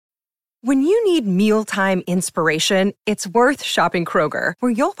When you need mealtime inspiration, it's worth shopping Kroger,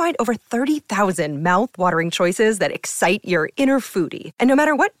 where you'll find over 30,000 mouth-watering choices that excite your inner foodie. And no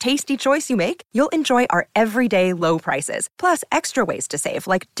matter what tasty choice you make, you'll enjoy our everyday low prices, plus extra ways to save,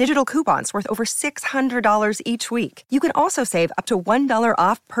 like digital coupons worth over $600 each week. You can also save up to $1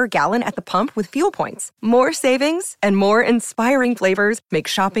 off per gallon at the pump with fuel points. More savings and more inspiring flavors make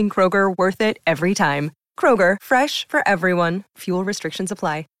shopping Kroger worth it every time. Kroger, fresh for everyone. Fuel restrictions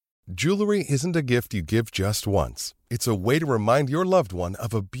apply. Jewelry isn't a gift you give just once. It's a way to remind your loved one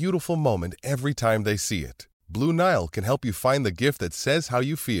of a beautiful moment every time they see it. Blue Nile can help you find the gift that says how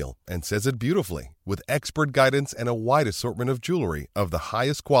you feel and says it beautifully, with expert guidance and a wide assortment of jewelry of the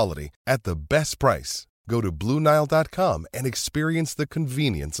highest quality at the best price. Go to BlueNile.com and experience the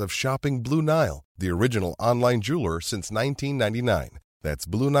convenience of shopping Blue Nile, the original online jeweler since 1999. That's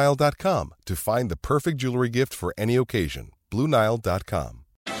BlueNile.com to find the perfect jewelry gift for any occasion. BlueNile.com.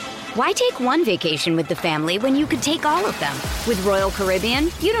 Why take one vacation with the family when you could take all of them? With Royal Caribbean,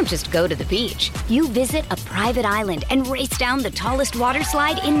 you don't just go to the beach. You visit a private island and race down the tallest water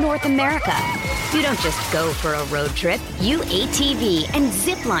slide in North America. You don't just go for a road trip. You ATV and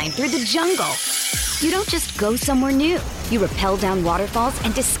zip line through the jungle. You don't just go somewhere new. You rappel down waterfalls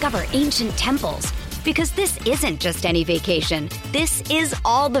and discover ancient temples. Because this isn't just any vacation. This is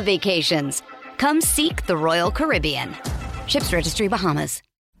all the vacations. Come seek the Royal Caribbean. Ships Registry, Bahamas.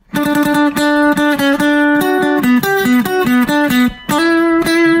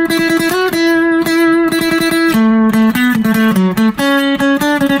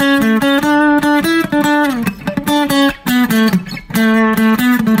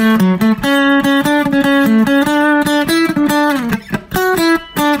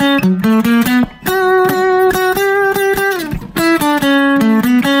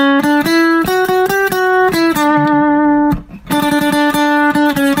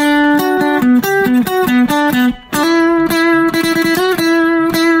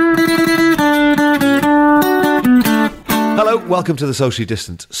 Welcome to the Socially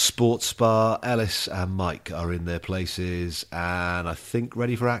Distant Sports Bar. Ellis and Mike are in their places and I think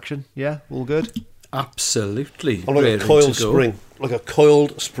ready for action. Yeah, all good? Absolutely. I'm like a coiled spring. Like a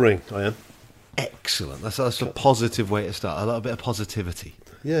coiled spring, I am. Excellent. That's a positive way to start. A little bit of positivity.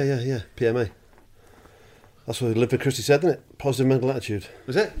 Yeah. PMA. That's what Linford Christie said, didn't it? Positive mental attitude.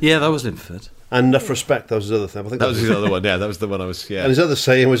 Was it? Yeah, that was Linford. And enough respect, that was his other thing. I think that was his other one, yeah. That was the one I was, yeah. And his other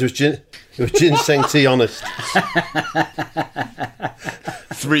saying was, it was ginseng tea honest.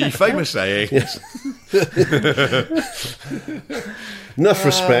 3 famous sayings. Yes. Enough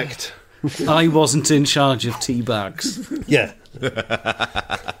respect. I wasn't in charge of tea bags. Yeah.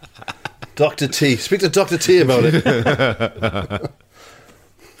 Dr. T. Speak to Dr. T about it.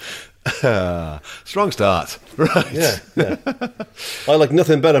 Strong start. Right. Yeah. I like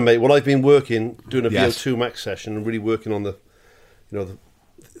nothing better, mate. When I've been working, doing a VO2 max session and really working on the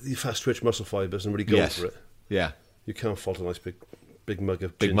fast twitch muscle fibers and really going for it. Yeah. You can't fault a nice big mug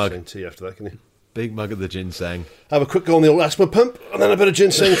of ginseng tea after that, can you? Big mug of the ginseng. Have a quick go on the old asthma pump and then a bit of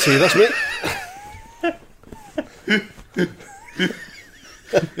ginseng tea. That's me.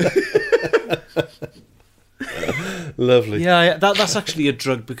 Lovely. Yeah, that's actually a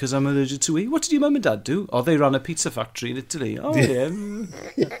drug because I'm allergic to it. What did your mum and dad do? Oh, they ran a pizza factory in Italy. Oh, yeah.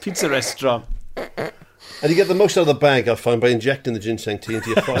 Pizza restaurant. And you get the most out of the bag, I find, by injecting the ginseng tea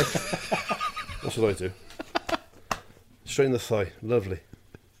into your thigh. That's what I do. Straight in the thigh. Lovely.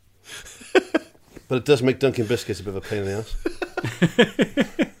 But it does make Dunkin' Biscuits a bit of a pain in the ass.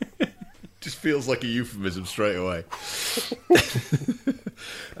 Just feels like a euphemism straight away.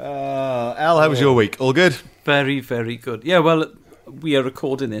 Al, how was your week? All good? Very, very good. Yeah, well, we are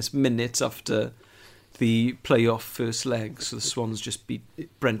recording this minutes after the playoff first leg, so the Swans just beat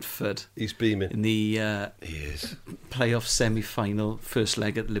Brentford. He's beaming. In the he is. Playoff semi-final first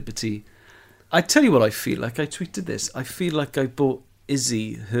leg at Liberty. I tell you what I feel like. I tweeted this. I feel like I bought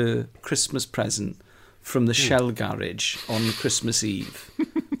Izzy her Christmas present from the Shell garage on Christmas Eve,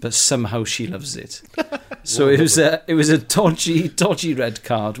 but somehow she loves it. So it was a dodgy red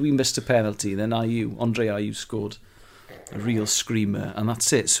card. We missed a penalty. Then Andre Ayew scored a real screamer, and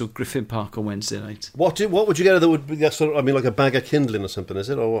that's it. So Griffin Park on Wednesday night. What would you get that would be like a bag of kindling or something? Is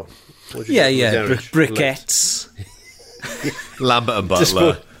it or what? Yeah, briquettes, Lambert and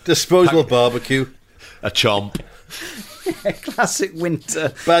Butler, disposable barbecue, a chomp. Classic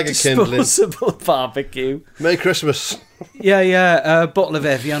winter bag of kindling, disposable barbecue. Merry Christmas. Yeah. A bottle of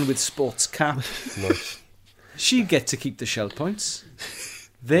Evian with sports cap. Nice. She'd get to keep the Shell points.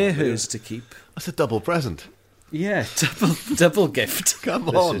 They're hers to keep. That's a double present. Yeah, double gift. Come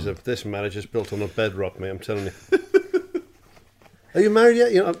on. This marriage is built on a bedrock, mate. I'm telling you. Are you married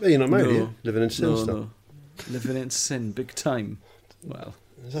yet? You're not married No. yet? Living in sin still? No. Living in sin, big time. Well,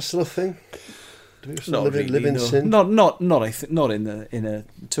 Is that still a thing? Do people still not live really, in no. sin? Not. I think not in a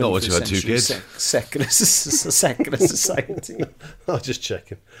 21st Not once you've had two century kids. secular society. I'm just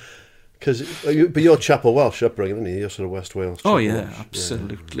checking. But you're Chapel Welsh upbringing, isn't you? You're sort of West Wales. Oh Chapel yeah, Welsh.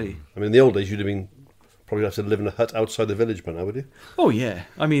 absolutely. I mean, in the old days, you'd have been probably have to live in a hut outside the village by now, would you? Oh yeah.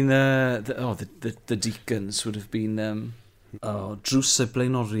 I mean, the deacons would have been. Drws y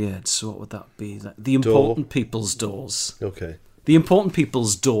blaenoriaid. So what would that be? The important people's doors. Okay. The important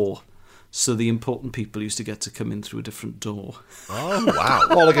people's door. So the important people used to get to come in through a different door. Oh, wow.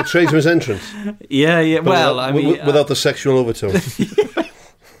 Oh, like a tradesman's entrance. Yeah. But Well, without, I mean, without the sexual overtone.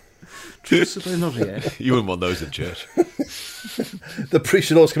 Drws y blaenoriaid. You wouldn't want those in church. The priest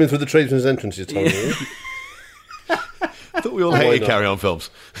should always come in through the tradesman's entrance, you're telling me. I thought we all Why hated not? Carry On films.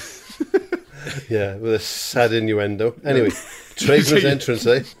 Yeah, with a sad innuendo. Anyway, tradesman's entrance,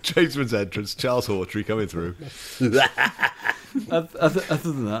 eh? Tradesman's entrance, Charles Hawtrey coming through. Other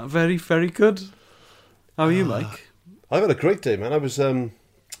than that, very, very good. How are you, Mike? I've had a great day, man. I was, I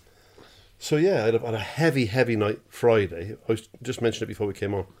had a heavy, heavy night Friday. I was just mentioned it before we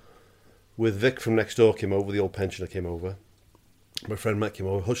came on. With Vic from next door came over, the old pensioner came over. My friend Matt came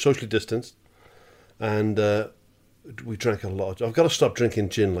over, socially distanced. And we drank a lot. I've got to stop drinking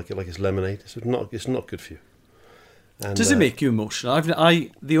gin like it's lemonade. It's not good for you. And, Does it make you emotional?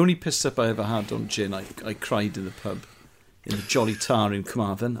 The only piss up I ever had on gin, I cried in the pub. In the Jolly Tar in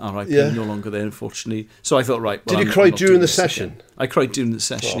Carmarthen, R.I.P. Yeah. No longer there, unfortunately. So I thought, right. Well, Did you I'm cry not during doing the this session? again. I cried during the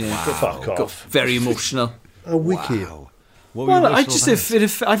session. Oh, yeah. fuck Got off. very emotional. How weak are you? Wow. What were Well, you I emotional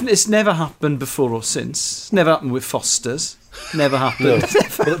just about? it's never happened before or since. Never happened with Fosters. Never happened.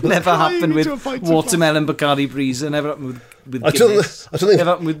 Never happened with to a pint of Watermelon Bacardi Breezer. Never happened with I don't Guinness. think Never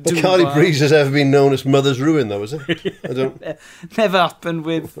happened with Bacardi Dubai. Breeze has ever been known as Mother's Ruin, though, is it? I don't. Never happened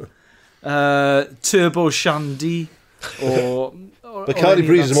with Turbo Shandy or Bacardi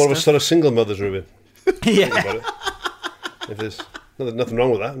Breeze is more of a sort of single Mother's Ruin. Yeah. About it. It is. Nothing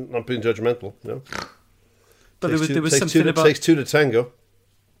wrong with that. I'm not being judgmental, you know. But Takes there was takes something two about takes two to tango.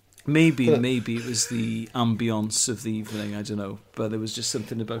 maybe it was the ambience of the evening. I don't know, but there was just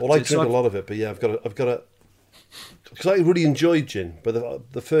something about. Well, I it. drink a lot of it, but yeah, I've got to, because I really enjoyed gin.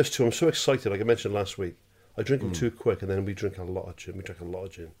 But the first two, I'm so excited. Like I mentioned last week, I drink them too quick, and then we drink a lot of gin. We drank a lot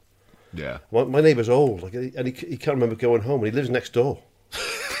of gin. Yeah. My neighbour's old, and he can't remember going home, and he lives next door.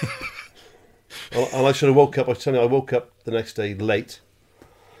 and I sort of woke up. I was telling you, I woke up the next day late.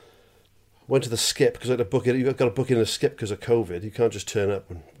 Went to the skip because I had to book it. You've got to book in a skip because of COVID. You can't just turn up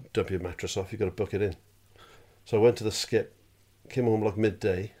and dump your mattress off. You've got to book it in. So I went to the skip, came home like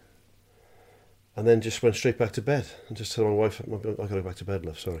midday, and then just went straight back to bed and just told my wife, "I got to go back to bed,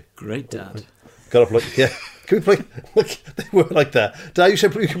 love. Sorry." Great dad. Got up like, yeah. Can we play? Like, they were like that. Dad, you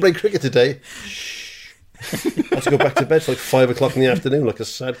said you can play cricket today. Shh. I had to go back to bed for like 5 o'clock in the afternoon, like a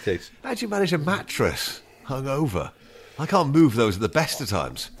sad case. How'd you manage a mattress hungover? I can't move those at the best of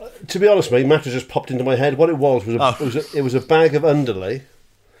times. To be honest, mate, mattress just popped into my head. What it was it was a bag of underlay,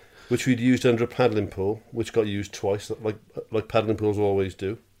 which we'd used under a paddling pool, which got used twice, like paddling pools always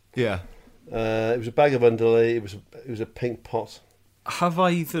do. Yeah. It was a bag of underlay. It was a pink pot. Have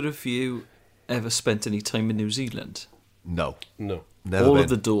either of you ever spent any time in New Zealand? No. No. Never All been. of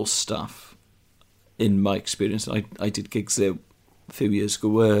the door staff, in my experience, I did gigs there a few years ago,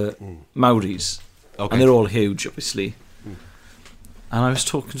 were Maoris. Okay. And they're all huge, obviously. And I was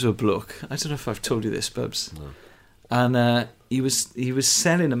talking to a bloke. I don't know if I've told you this, Bubs. No. And he was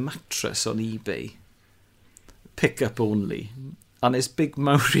selling a mattress on eBay, pickup only. And this big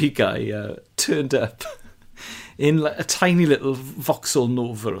Maori guy turned up in like a tiny little Vauxhall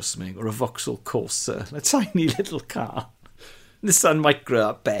Nova or something, or a Vauxhall Corsa, a tiny little car. Nissan Micra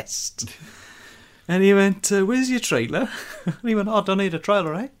at best. And he went, "Where's your trailer?" And he went, "Oh, I don't need a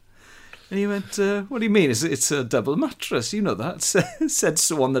trailer, eh?" And he went, "What do you mean? It's a double mattress. You know that." Said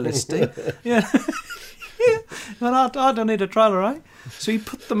so on the listing. Yeah. Yeah. Well, I don't need a trailer, right? So he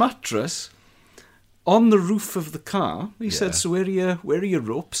put the mattress on the roof of the car. He said, "So where are your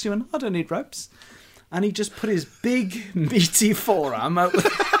ropes?" He went, "I don't need ropes." And he just put his big, meaty forearm out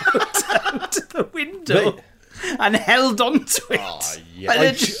the window and held onto it. Oh, And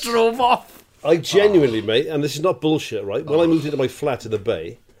then just drove off. I genuinely, mate, and this is not bullshit, right? When I moved into my flat in the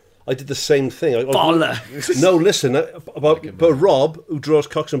Bay, I did the same thing. Bollocks. No, listen, but Rob, who draws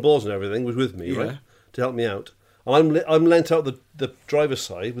cocks and balls and everything, was with me, right, to help me out. And I'm leant out the driver's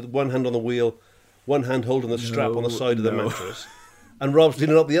side with one hand on the wheel, one hand holding the strap on the side of the mattress, and Rob's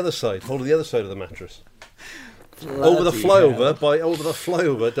leaning up the other side, holding the other side of the mattress. Over the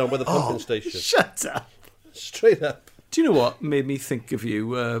flyover down by the pumping station. Shut up. Straight up. Do you know what made me think of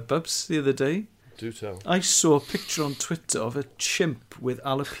you, Bubs, the other day? Do tell. I saw a picture on Twitter of a chimp with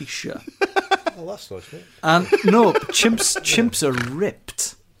alopecia. Oh, that's nice, mate. And no, chimps are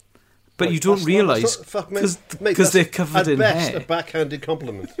ripped. But Right, you don't realise because they're covered in hair. At best, hair. a backhanded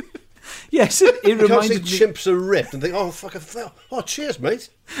compliment. Yes, it You can't say reminded me. chimps are ripped and think, oh, fuck, oh, cheers, mate.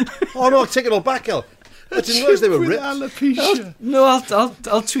 Oh, no, I'll take it all back, Al. I didn't realise they were ripped. Alopecia. No,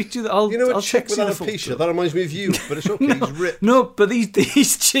 I'll tweet you. You know, a I'll chimp text with you the alopecia, photo. that reminds me of you, but it's okay, he's ripped. No, but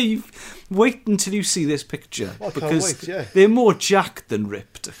these chief. Wait until you see this picture I can't because wait, yeah. they're more jacked than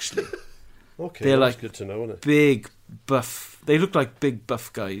ripped. Actually, Okay, they're that's like good to know, isn't it? big buff. They look like big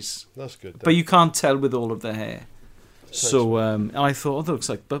buff guys, That's good. but you can't tell with all of their hair. So and I thought, oh, that looks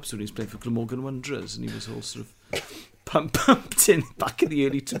like Bubs when he was playing for Glamorgan Wanderers, and he was all sort of pumped in back in the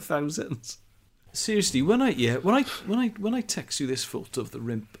early 2000s. Seriously, when I text you this photo of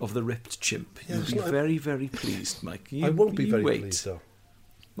the ripped chimp, you'll be very, very pleased, Mike. I won't be very wait. pleased, though.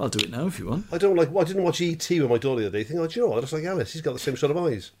 I'll do it now if you want. I didn't watch E.T. with my daughter the other day. Thinking, do you know what? I just like Alice. He's got the same sort of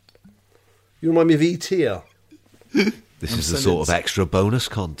eyes. You remind me of E.T. Al. This is the sort of extra bonus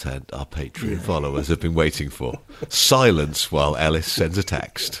content our Patreon followers have been waiting for. Silence while Ellis sends a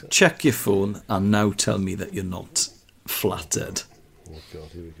text. Check your phone and now tell me that you're not flattered. Oh, God,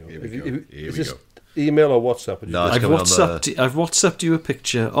 here we go. Here we go. Is this email or WhatsApp? No, I've WhatsApped you a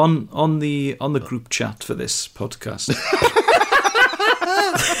picture on the group chat for this podcast.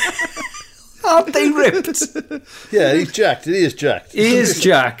 Aren't they ripped? Yeah, he's jacked. He is jacked. He is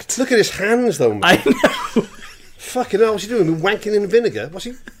jacked. Look at his hands, though, mate. I know. Fucking hell, what's he doing? Wanking in vinegar? What's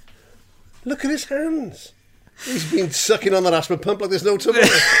he... Look at his hands. He's been sucking on that asthma pump like there's no tomorrow.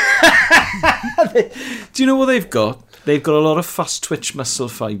 Do you know what they've got? They've got a lot of fast twitch muscle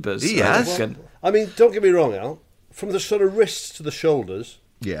fibres. He has. I mean, don't get me wrong, Al. From the sort of wrists to the shoulders,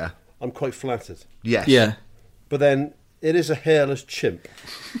 Yeah. I'm quite flattered. Yes. Yeah. But then, it is a hairless chimp.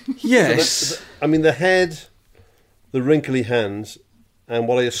 Yes. I mean, the head, the wrinkly hands, and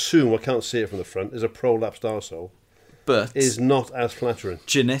what I assume, I can't see it from the front, is a prolapsed arsehole, But is not as flattering.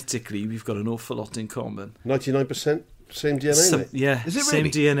 genetically, we've got an awful lot in common. 99% same DNA, mate. Yeah, Is it same really?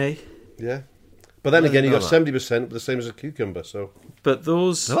 DNA. Yeah. But then again, you know got that. 70% the same as a cucumber, so... But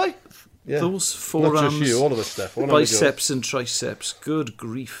those Right. Yeah. those Not forearms, just you, all of us, Steph. All of us biceps and triceps, good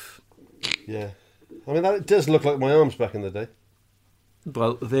grief. go. Yeah. I mean, that does look like my arms back in the day.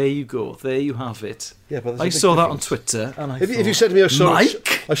 Well, there you go. There you have it. Yeah, but there's a I big saw that on difference. Twitter, and I If thought, you said to me,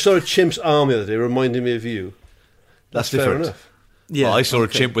 Mike? I saw a chimp's arm the other day reminding me of you, That's fair different. enough. yeah, Well, I saw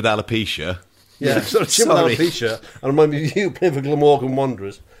okay. a chimp with alopecia. Yeah, I saw a chimp Sorry. with alopecia and reminded me of you playing for Glamorgan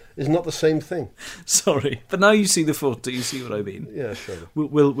Wanderers is not the same thing. Sorry, but now you see the photo, you see what I mean. Yeah, sure.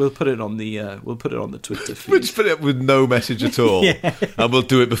 We'll put it on the Twitter We'll feed. just put it up with no message at all. And we'll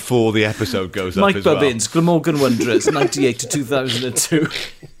do it before the episode goes up Mike as well. Bubbins, Glamorgan Wanderers, 98 to 2002.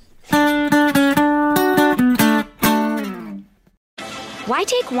 Why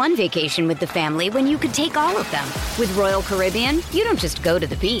take one vacation with the family when you could take all of them? With Royal Caribbean, you don't just go to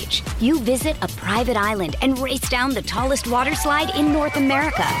the beach. You visit a private island and race down the tallest water slide in North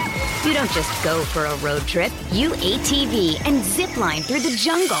America. You don't just go for a road trip. You ATV and zip line through the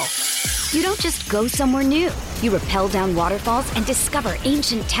jungle. You don't just go somewhere new. You rappel down waterfalls and discover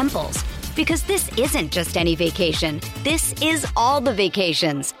ancient temples. Because this isn't just any vacation. This is all the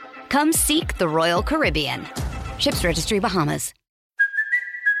vacations. Come seek the Royal Caribbean. Ships Registry, Bahamas.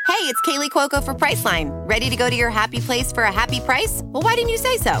 Hey, it's Kaylee Cuoco for Priceline. Ready to go to your happy place for a happy price? Well, why didn't you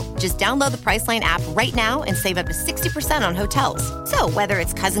say so? Just download the Priceline app right now and save up to 60% on hotels. So whether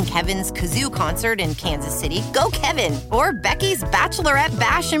it's Cousin Kevin's Kazoo Concert in Kansas City, go Kevin, or Becky's Bachelorette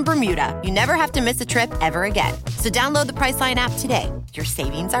Bash in Bermuda, you never have to miss a trip ever again. So download the Priceline app today. Your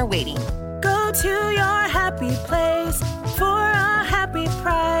savings are waiting. Go to your happy place for a happy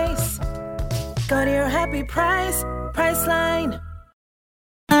price. Go to your happy price, Priceline.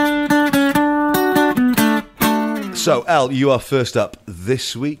 So, Al, you are first up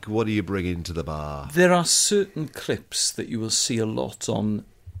this week. What are you bringing to the bar? There are certain clips that you will see a lot on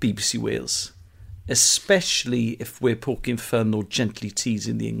BBC Wales, especially if we're poking fun or gently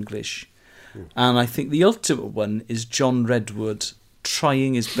teasing the English. And I think the ultimate one is John Redwood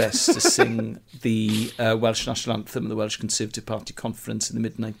trying his best to sing the Welsh National Anthem at the Welsh Conservative Party conference in the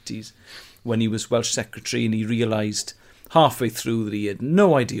mid-90s when he was Welsh Secretary, and he realised halfway through that he had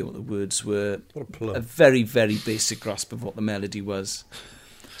no idea what the words were. What a plug. A very, very basic grasp of what the melody was.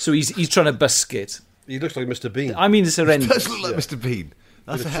 So he's trying to busk it. He looks like Mr. Bean. I mean, it's horrendous. Does look like Mr. Bean.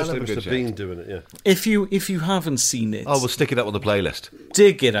 That's He a looks hell just of a like good Mr. shout. Bean doing it, yeah. If you haven't seen it, Oh, we'll stick it up on the playlist.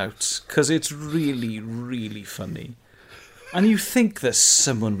 dig it out, because it's really, really funny. And you think that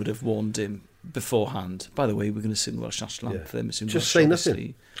someone would have warned him beforehand. By the way, we're going to sing Welsh National Anthem. It's in Just Welsh, say obviously.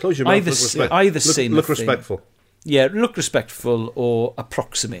 nothing. Close your mouth. Either say nothing. Look respectful. Yeah, look respectful or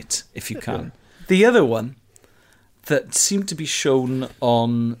approximate if you can. The other one that seemed to be shown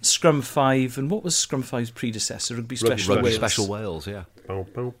on Scrum 5, and what was Scrum 5's predecessor? Rugby Special Wales. Rugby Special Wales, yeah.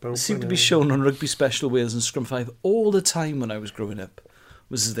 Seemed to be shown on Rugby Special Wales and Scrum 5 all the time when I was growing up,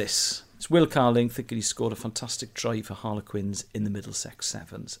 was this. It's Will Carling thinking he scored a fantastic try for Harlequins in the Middlesex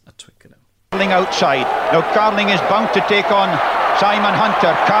Sevens at Twickenham. Carling outside. Now Carling is bound to take on Simon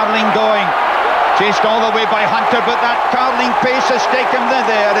Hunter. Carling going. Chased all the way by Hunter, but that Carling pace has taken them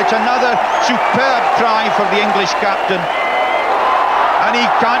there. It's another superb try for the English captain. And he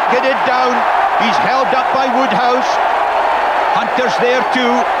can't get it down. He's held up by Woodhouse. Hunter's there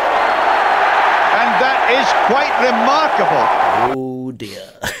too. And that is quite remarkable. Oh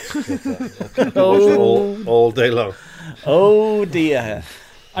dear. all day long. Oh dear.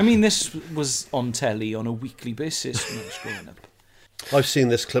 I mean, this was on telly on a weekly basis when I was growing up. I've seen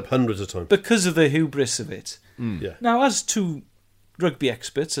this clip hundreds of times. Because of the hubris of it. Yeah. Now, as two rugby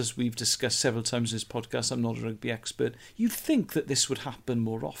experts, as we've discussed several times in this podcast, I'm not a rugby expert, you'd think that this would happen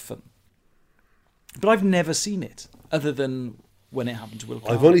more often. But I've never seen it, other than when it happened to Will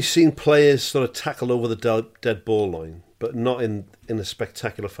Carling. I've only seen players sort of tackle over the dead ball line, but not in a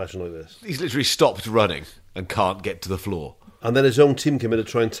spectacular fashion like this. He's literally stopped running and can't get to the floor. And then his own team came in to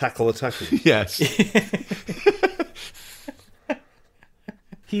try and tackle the tackle. Yes.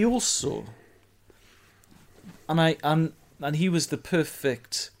 He also, and he was the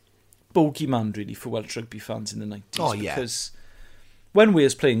perfect bogeyman really for Welsh rugby fans in the 90s. Oh yeah. Because when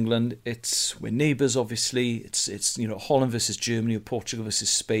Wales play England, we're neighbours. Obviously, it's Holland versus Germany or Portugal versus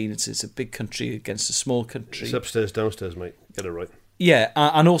Spain. It's a big country against a small country. It's upstairs, downstairs, mate. Get it right. Yeah,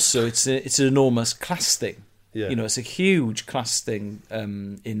 and also it's an enormous class thing. Yeah. It's a huge class thing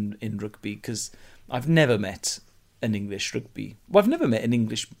in rugby, because I've never met an English rugby. Well, I've never met an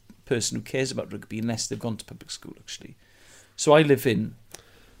English person who cares about rugby unless they've gone to public school, actually. So I live in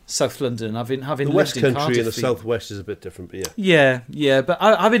South London. Having the lived West in Country Cardiff, and the South West is a bit different, but yeah. Yeah. But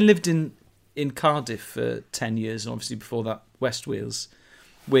having lived in Cardiff for 10 years, and obviously before that West Wales,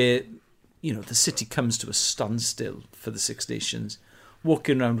 where the city comes to a standstill for the Six Nations.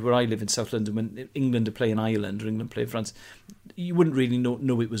 Walking around where I live in South London, when England are playing Ireland or England play France, you wouldn't really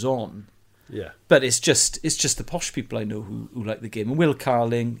know it was on. Yeah. But it's just the posh people I know who like the game. And Will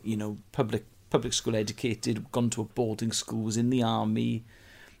Carling, public school educated, gone to a boarding school, was in the army,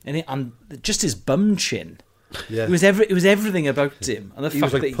 and just his bum chin. Yeah. It was everything about him. And the He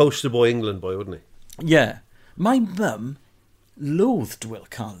fact was like that poster boy England boy, wasn't he? Yeah. My mum loathed Will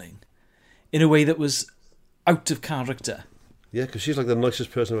Carling in a way that was out of character. Yeah, because she's like the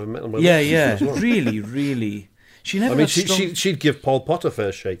nicest person I've ever met in my life. Yeah, as well. really, really. She never. I mean, had strong... she'd give Paul Potter a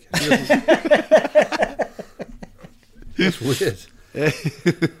fair shake. That's weird.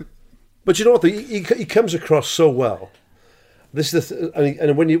 But you know what? He comes across so well. This is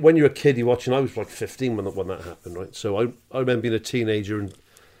and when you're a kid, you're watching. I was like 15 when that happened, right? So I remember being a teenager and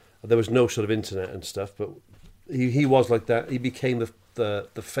there was no sort of internet and stuff. But he was like that. He became the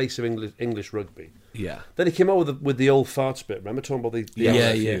face of English rugby. Yeah. Then he came out with the old farts bit. Remember talking about the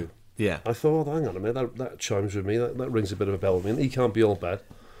LFU? Yeah. I thought, hang on a minute, that chimes with me. That rings a bit of a bell with me. And he can't be all bad.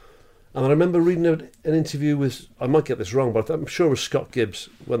 And I remember reading an interview with, I might get this wrong, but I'm sure it was Scott Gibbs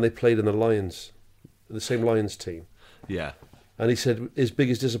when they played in the same Lions team. Yeah. And he said his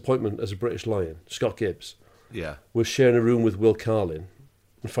biggest disappointment as a British Lion, Scott Gibbs, Yeah. was sharing a room with Will Carling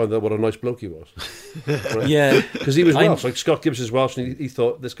and found out what a nice bloke he was. Right? Yeah. Because he was Welsh. Like Scott Gibbs is Welsh, and he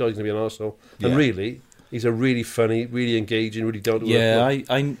thought this guy's going to be an arsehole. And Yeah. really, he's a really funny, really engaging, really down to earth.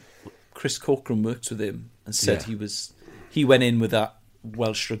 Yeah, Chris Corcoran worked with him and said he went in with that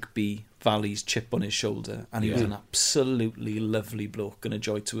Welsh Rugby Valleys chip on his shoulder, and he was an absolutely lovely bloke and a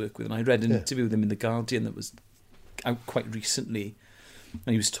joy to work with. And I read an interview with him in The Guardian that was out quite recently,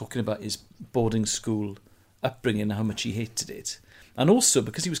 and he was talking about his boarding school upbringing and how much he hated it. And also,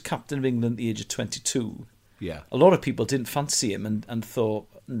 because he was captain of England at the age of 22, a lot of people didn't fancy him and thought,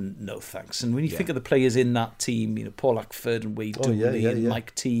 no thanks. And when you think of the players in that team, Paul Ackford and Wade Dooley and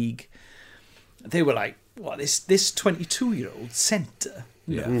Mike Teague, they were like, what, this 22-year-old centre?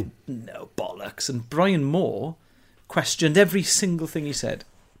 No, bollocks. And Brian Moore questioned every single thing he said.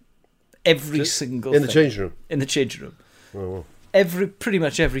 Every single thing. In the changing room? In the changing room. Oh, wow. Pretty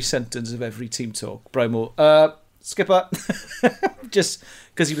much every sentence of every team talk. Brian Moore, skipper. Just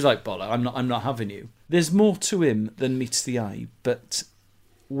because he was like, bollocks, I'm not having you. There's more to him than meets the eye, but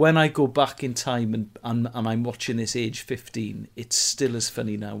when I go back in time and I'm watching this age 15, it's still as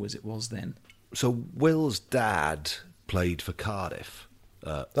funny now as it was then. So Will's dad played for Cardiff.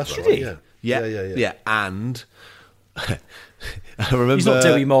 That's rugby. right. Yeah. Yeah. And I remember He's not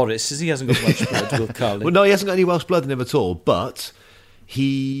Dewi Morris, is he? He hasn't got Welsh blood, Will Carling. Well, no, he hasn't got any Welsh blood in him at all. But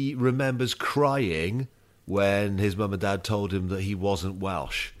he remembers crying when his mum and dad told him that he wasn't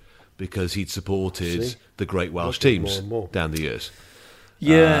Welsh because he'd supported the great Welsh teams down the years.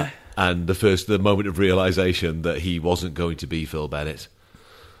 Yeah. And the moment of realisation that he wasn't going to be Phil Bennett,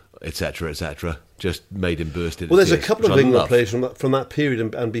 etc., just made him burst into Well, there's tears, a couple of which I England love. players from that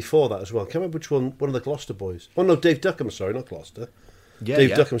period and before that as well. I can't remember which one of the Gloucester boys. Oh, no, Dave Duckham, sorry, not Gloucester.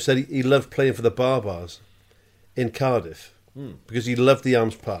 Dave Duckham said he loved playing for the Barbars in Cardiff because he loved the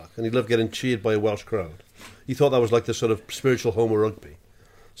Arms Park and he loved getting cheered by a Welsh crowd. He thought that was like the sort of spiritual home of rugby.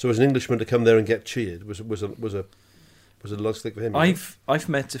 So as an Englishman to come there and get cheered was a love stick for him. I've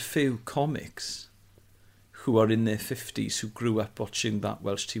met a few comics who are in their 50s who grew up watching that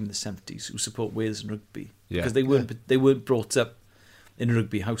Welsh team in the 70s who support Wales in rugby because they weren't brought up in a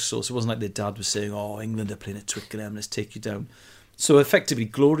rugby household, so it wasn't like their dad was saying, "Oh, England are playing at Twickenham, let's take you down." So effectively,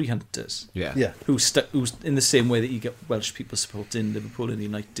 glory hunters, who's in the same way that you get Welsh people supporting Liverpool and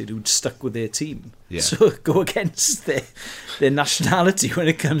United, who'd stuck with their team, so go against their nationality when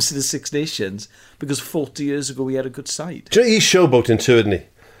it comes to the Six Nations because 40 years ago we had a good side. Do you know, he's showboating too, isn't he?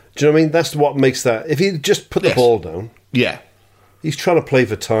 Do you know what I mean? That's what makes that. If he just put the ball down, he's trying to play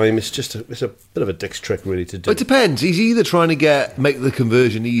for time. It's just it's a bit of a dick's trick, really, to do. But it depends. He's either trying to make the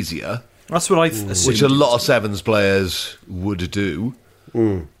conversion easier. That's what I've assumed. Which a lot of Sevens players would do.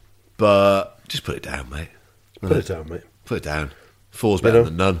 But just put it down, mate. Put it down, mate. Put it down. Four's better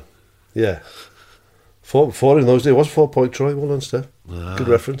than none. Yeah. Four in those days. It was a 4-point try. Well done, Steph. Good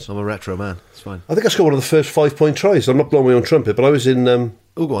reference. I'm a retro man. It's fine. I think I scored one of the first 5-point tries. I'm not blowing my own trumpet, but I was in...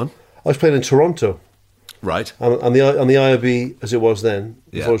 go on. I was playing in Toronto. Right. And the IRB, as it was then,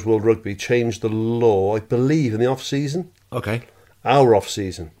 before it was World Rugby, changed the law, I believe, in the off-season. Okay. Our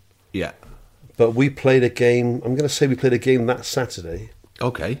off-season. Yeah. But we played a game... I'm going to say we played a game that Saturday.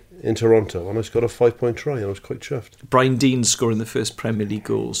 Okay. In Toronto, and I got a 5-point try, and I was quite chuffed. Brian Dean scoring the first Premier League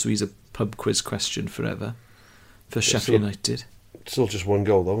goal, so he's a pub quiz question forever for Sheffield United. Still just one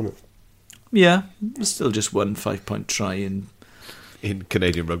goal, though, isn't it? Yeah, still just one 5-point try in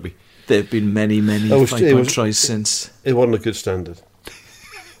Canadian rugby. There have been many 5-point tries since. It wasn't a good standard.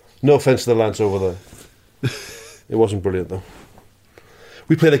 No offence to the lads over there. It wasn't brilliant, though.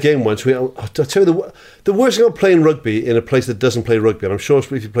 We played a game once. I'll tell you, the worst thing about playing rugby in a place that doesn't play rugby, and I'm sure if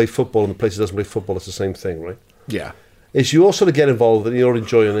you play football in a place that doesn't play football, it's the same thing, right? Yeah. Is you all sort of get involved and you're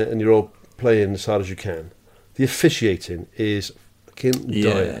enjoying it and you're all playing as hard as you can. The officiating is fucking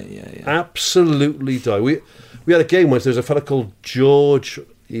dire. Yeah. Absolutely dire. We had a game once, there was a fella called George,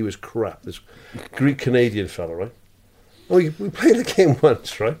 he was crap, this Greek-Canadian fella, right? We played a game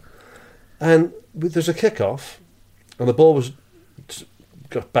once, right? And there's a kick-off and the ball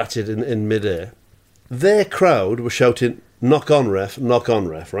got batted in mid-air. Their crowd were shouting, knock on ref,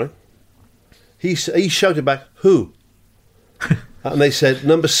 right? He shouted back, who? And they said,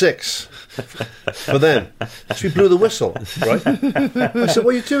 number 6 for them. So we blew the whistle, right? I said,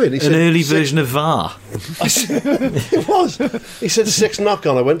 what are you doing? He said, early version of VAR. I said, it was. He said, 6 knock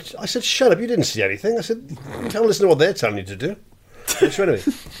on. I said, shut up, you didn't see anything. I said, can't listen to what they're telling you to do. So anyway,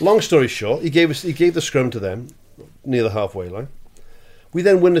 long story short, he gave the scrum to them near the halfway line. We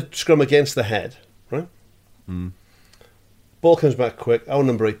then win the scrum against the head, right? Ball comes back quick. Our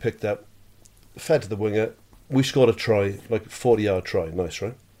number 8 picked up, fed to the winger. We scored a try, like a 40-yard try. Nice,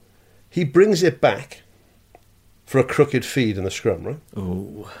 right? He brings it back for a crooked feed in the scrum, right?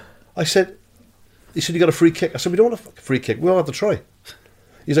 Oh. He said, you got a free kick. I said, we don't want a free kick. We all have to try.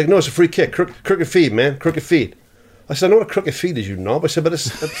 He's like, no, it's a free kick. Crooked feed, man. Crooked feed. I said, I know what a crooked feed is, you knob. I said, but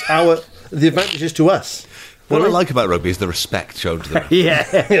the advantage is to us. What I like about rugby is the respect shown to them.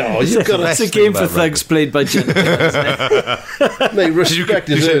 It's a game for thugs played by gentlemen, isn't it? Mate, respect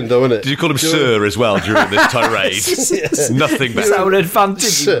is earned, though, isn't it? Did you call him sir as well during this tirade? Yes. Nothing better. It's our advantage,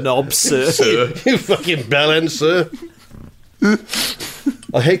 Sir. you knob, sir. You fucking bellend, sir.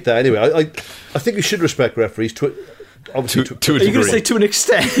 I hate that anyway. I think we should respect referees to a degree. Are you going to say to an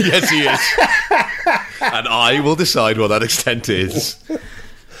extent? Yes, he is. And I will decide what that extent is.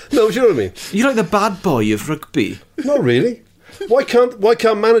 No, do you know what I mean? You're like the bad boy of rugby. Not really. Why can't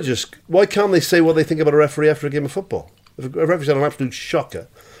managers? Why can't they say what they think about a referee after a game of football? If a referee's had an absolute shocker,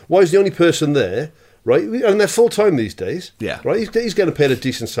 why is the only person there? Right, and they're full time these days. Yeah, right. He's getting paid a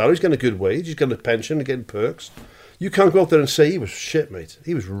decent salary. He's getting a good wage. He's getting a pension. He's getting perks. You can't go out there and say he was shit, mate.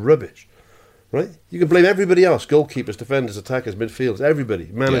 He was rubbish. Right? You can blame everybody else: goalkeepers, defenders, attackers, midfielders, everybody,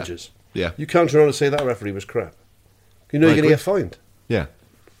 managers. Yeah. You can't turn around and say that referee was crap. You know you're going to get fined. Yeah.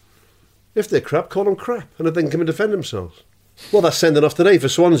 If they're crap, call them crap, and then they can come and defend themselves. Well, that's sending off today for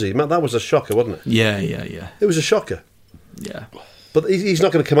Swansea. Matt, that was a shocker, wasn't it? Yeah. It was a shocker. Yeah. But he's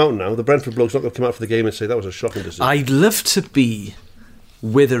not going to come out now. The Brentford bloke's not going to come out for the game and say that was a shocking decision. I'd love to be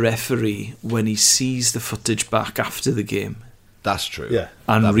with a referee when he sees the footage back after the game. That's true. Yeah.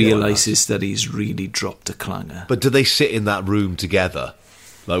 And realises that he's really dropped a clanger. But do they sit in that room together,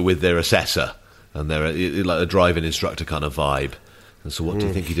 like with their assessor and their like a driving instructor kind of vibe? And so, what do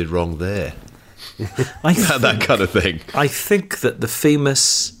you think he did wrong there? That kind of thing. I think that the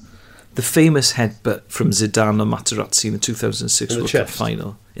famous headbutt from Zidane and Materazzi in the 2006 World Cup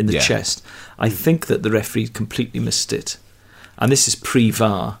final in the chest, I think that the referee completely missed it. And this is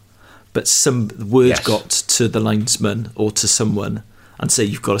pre-VAR, but some word got to the linesman or to someone and say,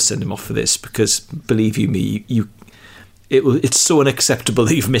 you've got to send him off for this, because believe you me, it's so unacceptable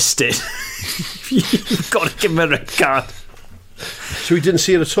that you've missed it. You've got to give him a red card. So he didn't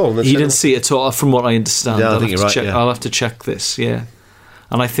see it at all? He didn't see it at all, from what I understand. Yeah, I think you're right. I'll have to check this, yeah.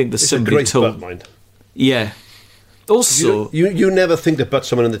 And I think that it's somebody a great told... butt, mind. Yeah. Also... You never think to butt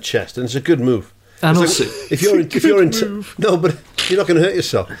someone in the chest, and it's a good move. And it's also... Like, if you're in no, but you're not going to hurt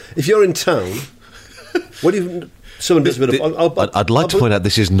yourself. If you're in town, what do you... Someone does a bit of... I'd like to point out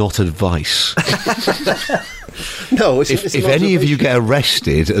this is not advice. No, if any of you get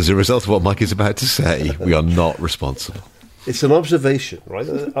arrested as a result of what Mike is about to say, we are not responsible. It's an observation, right?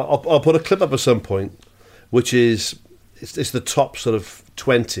 I'll put a clip up at some point, which is it's the top sort of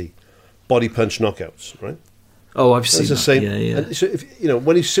 20 body punch knockouts, right? Oh, I've seen that. Same, yeah. And so if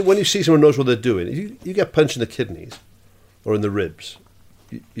when you see someone knows what they're doing, if you get punched in the kidneys or in the ribs,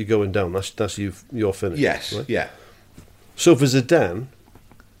 you're going down. That's you're finished. Yes, right? yeah. So for Zidane,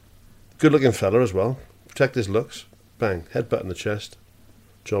 good-looking fella as well, protect his looks, bang, headbutt in the chest,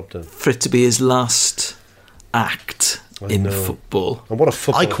 job done. For it to be his last act in football. And what a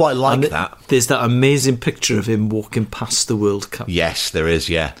football. I quite like that. There's that amazing picture of him walking past the World Cup. Yes, there is,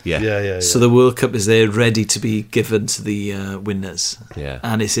 yeah. So the World Cup is there ready to be given to the winners. Yeah.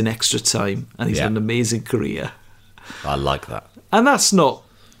 And it's in extra time, and he's had an amazing career. I like that. And that's not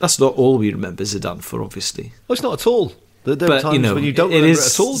all we remember Zidane for, obviously. Well, it's not at all. There are times when you don't remember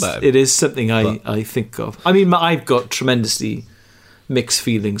at all about him. It is something I think of. I mean, I've got tremendously mixed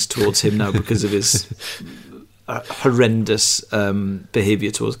feelings towards him now because of his horrendous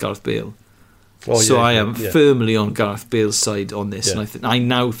behaviour towards Gareth Bale. I am firmly on Gareth Bale's side on this, and I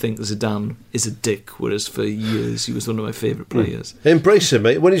now think Zidane is a dick, whereas for years he was one of my favourite players. Embrace him,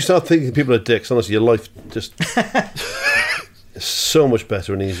 mate. When you start thinking people are dicks, honestly, your life just is so much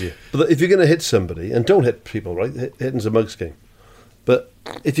better and easier. But if you're going to hit somebody, and don't hit people, right? Hitting's a mug's game. But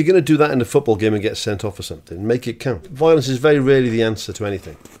if you're going to do that in a football game and get sent off or something, make it count. Violence is very rarely the answer to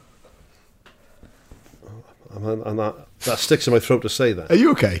anything. And that sticks in my throat to say that. Are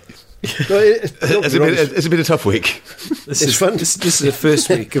you okay? No, it's been a tough week. It's fun. This is the first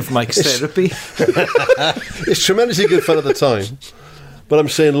week of Mike's therapy. It's tremendously good fun at the time, but I'm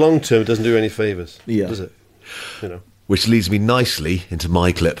saying long term it doesn't do any favours, does it? Which leads me nicely into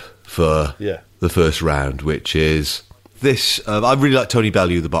my clip for the first round, which is this. I really like Tony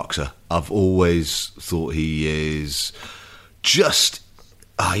Bellew, the boxer. I've always thought he is just...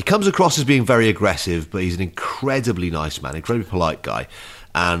 he comes across as being very aggressive, but he's an incredibly nice man, incredibly polite guy.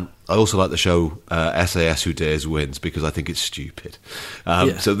 And I also like the show SAS Who Dares Wins, because I think it's stupid.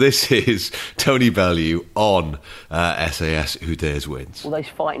 So this is Tony Bellew on SAS Who Dares Wins. All those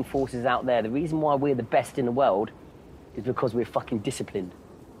fighting forces out there, the reason why we're the best in the world is because we're fucking disciplined.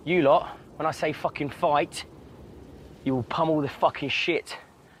 You lot, when I say fucking fight, you will pummel the fucking shit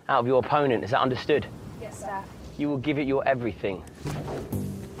out of your opponent. Is that understood? Yes, sir. You will give it your everything.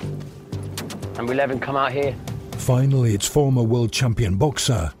 Number 11, come out here. Finally, it's former world champion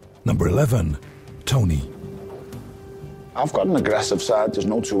boxer, number 11, Tony. I've got an aggressive side, there's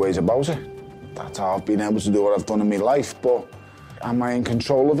no two ways about it. That's how I've been able to do what I've done in my life, but am I in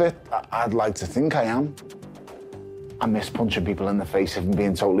control of it? I'd like to think I am. I miss punching people in the face, if I'm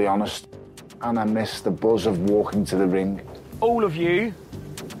being totally honest. And I miss the buzz of walking to the ring. All of you,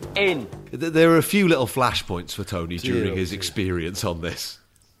 in. There are a few little flashpoints for Tony during his experience on this.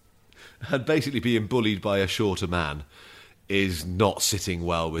 And basically being bullied by a shorter man is not sitting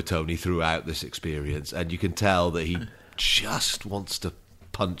well with Tony throughout this experience. And you can tell that he just wants to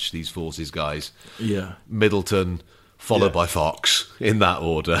punch these forces guys. Yeah. Middleton, followed by Fox, in that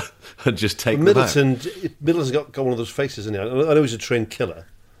order, and just take them out. Middleton's got one of those faces, isn't he? I know he's a trained killer.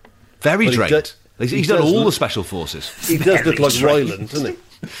 Very trained. He's done all the special forces. He does look like Ryland, doesn't he?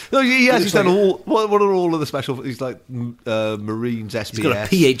 No, yes, he's done all. What are all of the special? He's like Marines, SPS. He's got a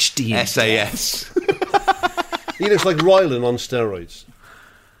PhD in SAS. He looks like Ryland on steroids.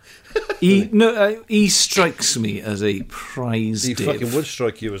 He strikes me as a prize He div. fucking would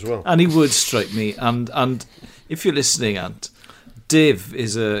strike you as well. And he would strike me. And if you're listening, Ant, div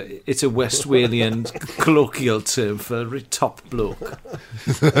is a West Walian colloquial term for a top bloke.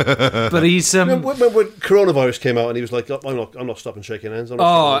 But he's when coronavirus came out and he was like, I'm not stopping shaking hands. I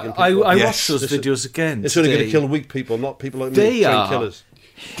watched those videos again. It's only going to kill weak people, not people like me, trained killers.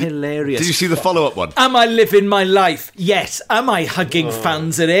 Hilarious. Did you see the follow-up one? Am I living my life? Yes. Am I hugging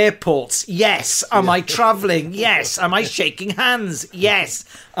fans at airports? Yes. Am I travelling? Yes. Am I shaking hands? Yes.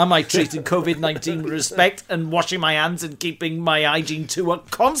 Am I treating COVID-19 with respect and washing my hands and keeping my hygiene to a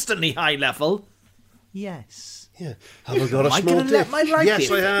constantly high level? Yes. Yeah. Have I got a Am I small going to let my life Yes,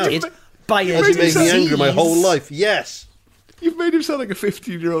 be I have. affected by a Has he made me angry my whole disease? life? Yes. You've made him sound like a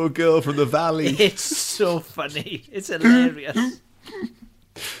 15-year-old girl from the valley. It's so funny. It's hilarious.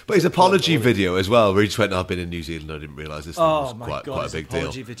 But his apology video as well, where he just went, I've been in New Zealand, I didn't realise this thing was quite a big deal.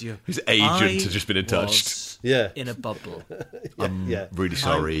 Video. His agent has just been in touch. In a bubble. I'm really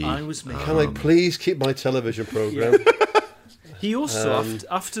sorry. I was making... Can I please keep my television programme? He also,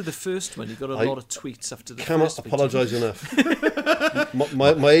 after the first one, he got a lot of tweets after the cannot first one. apologise enough.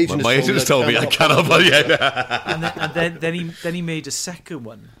 my agent has told me I cannot apologise. And then he made a second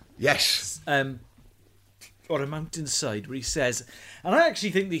one. Yes. On a mountainside where he says, and I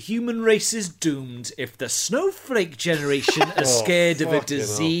actually think the human race is doomed if the snowflake generation are scared of a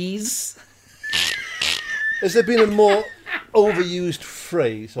disease. Has there been a more overused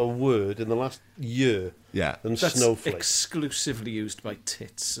phrase or word in the last year than That's snowflake? Exclusively used by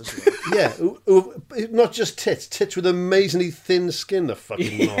tits as well. Yeah, not just tits with amazingly thin skin, the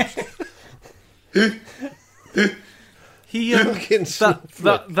fucking knots. He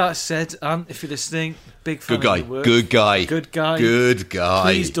that said, Ant, if you're listening, big fan Good guy. of your work. Good guy. Good guy. Good guy.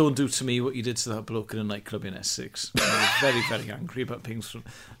 Please don't do to me what you did to that bloke in a nightclub in Essex. I was very, very angry about things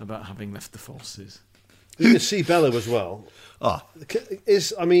about having left the forces. You can see Bella as well. I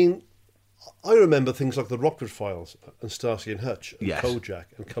remember things like the Rockford Files and Starsky and Hutch and Kojak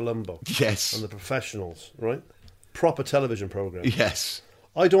and Columbo. Yes. And The Professionals, right? Proper television programme. Yes.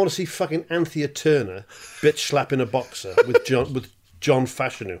 I don't want to see fucking Anthea Turner bitch slapping a boxer with John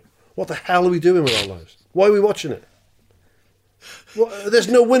Fashanu. What the hell are we doing with our lives? Why are we watching it? There's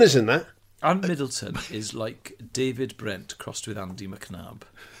no winners in that. Ant Middleton is like David Brent crossed with Andy McNabb.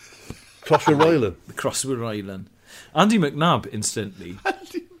 Crossed with Rylan. Crossed with Rylan. Andy McNabb, incidentally.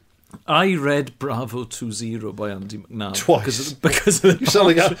 I read Bravo 2-0 by Andy McNabb twice because of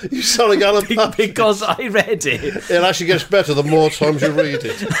the you sound like Alan Patrick. Because I read it. It actually gets better the more times you read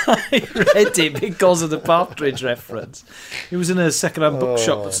it. I read it because of the Partridge reference. It was in a second-hand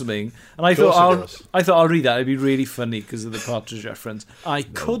bookshop or something, and I thought I'll read that. It'd be really funny because of the Partridge reference. I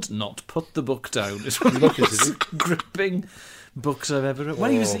could not put the book down. It's one of the most gripping books I've ever read. Well,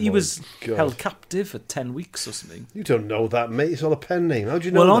 he was held captive for 10 weeks or something. You don't know that, mate. It's on a pen name. How do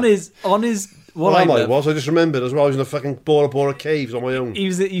you know that? I just remembered as well. I was in a fucking Bora Bora caves on my own.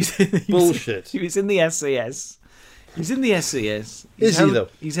 Bullshit. He was in the SAS. He's in the SAS. Though?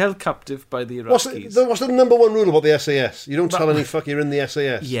 He's held captive by the Iraqis. What's the number one rule about the SAS? You don't tell any fuck you're in the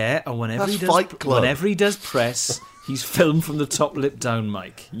SAS. Yeah, and whenever he does press, he's filmed from the top lip down,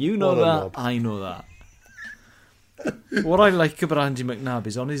 Mike. You know that. I know that. What I like about Andy McNabb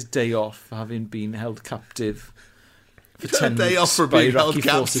is on his day off, having been held captive for 10 day off for being held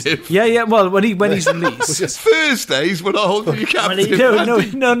captive. Yeah. Well, when he's released, Thursdays when I hold you captive. No.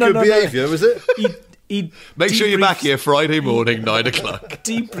 Good behaviour, was it? He Make sure you're back here Friday morning, 9 o'clock.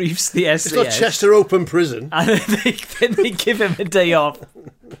 Debriefs the SAS. It's not Chester Open Prison. And then they give him a day off.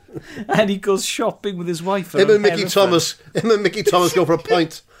 And he goes shopping with his wife. Him and Mickey Thomas go for a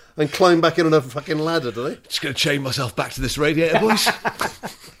pint and climb back in on a fucking ladder, do they? Just going to chain myself back to this radiator, boys.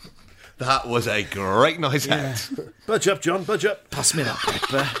 That was a great night out. Budge up, John, budge up. Pass me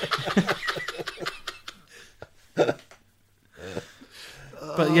that paper.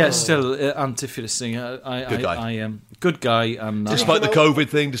 But yeah, still, Ant, if you're listening, I am good guy. And despite the COVID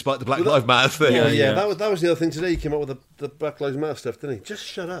thing, despite the Black Lives Matter thing. Yeah. That was the other thing today. He came up with the Black Lives Matter stuff, didn't he? Just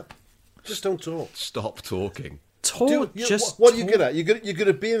shut up. Just don't talk. Stop talking. What are you good at? You're good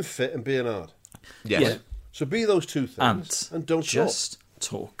at being fit and being hard. Yes. Yeah. So be those two things and don't just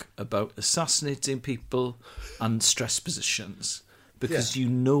talk about assassinating people and stress positions because you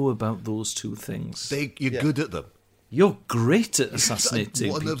know about those two things. You're good at them. You're great at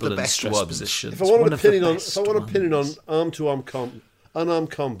assassinating one people of the in best stress ones. positions. If I want an opinion on arm-to-arm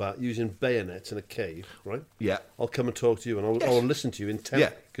unarmed combat using bayonets in a cave, right? Yeah. I'll come and talk to you and I'll listen to you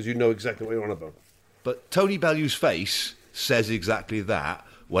intently because you know exactly what you're on about. But Tony Bellew's face says exactly that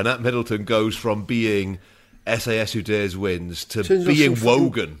when Ant Middleton goes from being SAS Who Dares Wins to being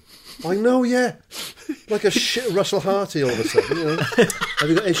Wogan. I know, yeah. Like a shit Russell Harty all of a sudden, you know. Have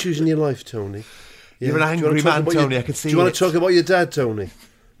you got issues in your life, Tony? Yeah. You're an angry man, Tony, I can see it. Do you want to talk about your dad, Tony?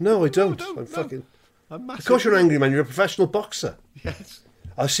 No, I don't. I'm Of course you're an angry man. You're a professional boxer. Yes.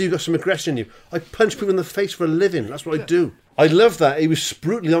 I see you've got some aggression in you. I punch people in the face for a living. That's what I do. I love that. He was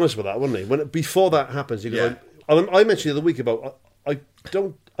brutally honest with that, wasn't he? Before that happens, he goes, I mentioned the other week about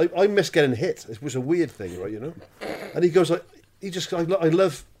I miss getting hit. It was a weird thing, right? You know. And he goes like, I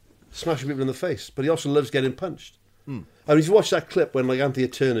love smashing people in the face, but he also loves getting punched. And if you watch that clip when like Anthea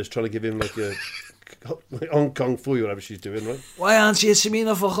Turner's trying to give him like a like Hong Kong Fu, whatever she's doing, right? Why aren't you hitting me in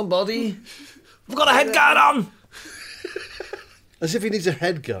the fucking body? I've got a head guard on. As if he needs a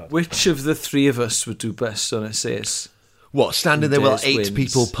head guard. Which of the three of us would do best on SAS? What, standing there while 8 wins.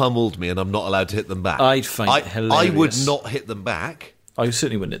 people pummeled me and I'm not allowed to hit them back? I'd find it hilarious. I would not hit them back. I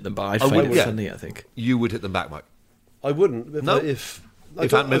certainly wouldn't hit them back. I'd find it funny, I think. You would hit them back, Mike? I wouldn't. If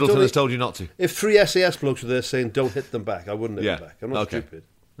Ant Middleton has told you not to. If 3 SAS blokes were there saying, don't hit them back, I wouldn't hit them back. I'm not stupid.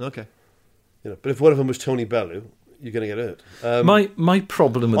 Okay. You know, but if one of them was Tony Bellew, you're going to get hurt. My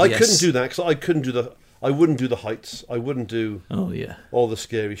problem with I couldn't do that, because I wouldn't do the heights. I wouldn't do all the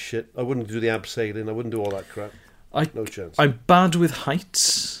scary shit. I wouldn't do the abseiling. I wouldn't do all that crap. No chance. I'm bad with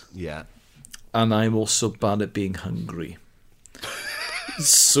heights. Yeah. And I'm also bad at being hungry.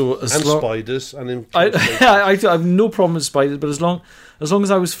 So spiders. I have no problem with spiders, but as long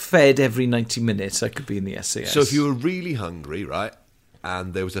as I was fed every 90 minutes, I could be in the SAS. So if you were really hungry, right,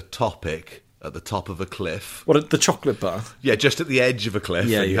 and there was a topic at the top of a cliff. What, at the chocolate bar? Yeah, just at the edge of a cliff.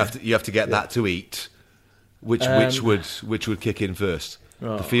 Yeah, and you have to get that to eat. Which would kick in first?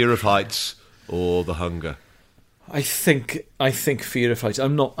 Oh. The fear of heights or the hunger? I think fear of heights.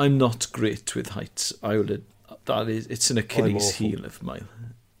 I'm not great with heights. It's an Achilles heel of mine.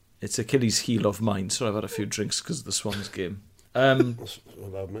 It's Achilles heel of mine. So I've had a few drinks because of the Swans game. It's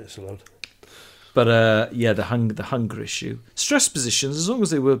allowed, mate. It's allowed. But the hunger issue, stress positions. As long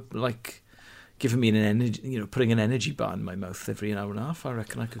as they were like giving me an energy, putting an energy bar in my mouth every hour and a half, I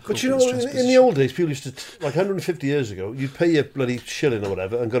reckon I could. But in the old days, people used to, like 150 years ago, you'd pay your bloody shilling or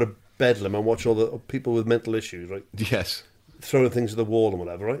whatever and go to Bedlam and watch all the people with mental issues, right? Yes. Throwing things at the wall and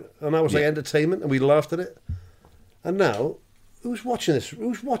whatever, right? And that was like entertainment, and we laughed at it. And now, who's watching this?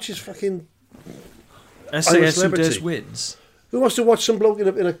 Who watches fucking SAS Who Dares Wins? Who wants to watch some bloke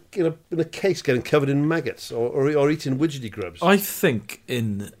in a case getting covered in maggots or eating widgety grubs? I think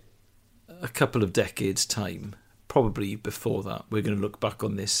in a couple of decades' time, probably before that, we're going to look back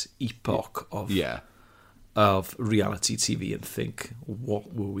on this epoch of reality TV and think,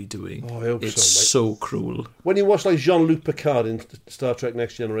 what were we doing? Oh, I hope it's so, mate. So cruel. When you watch like Jean-Luc Picard in Star Trek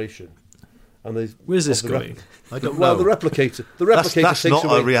Next Generation, and where's this going? I don't know. Well, the replicator. That's not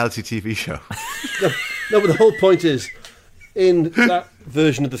a reality TV show. No, but the whole point is, in that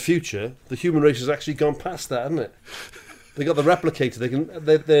version of the future, the human race has actually gone past that, hasn't it? They got the replicator.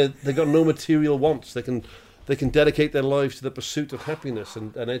 They got no material wants. They can dedicate their lives to the pursuit of happiness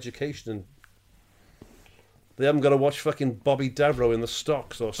and education. And they haven't got to watch fucking Bobby Davro in the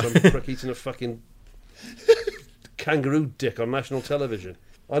stocks or some prick eating a fucking kangaroo dick on national television.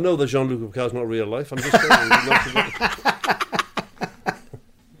 I know that Jean-Luc Picard's not real life. I'm just saying.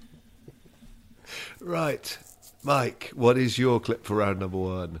 Right. Mike, what is your clip for round number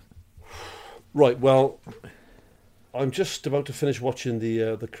 1? Right, well, I'm just about to finish watching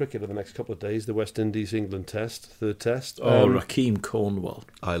the cricket in the next couple of days, the West Indies-England test, third test. Raheem Cornwall.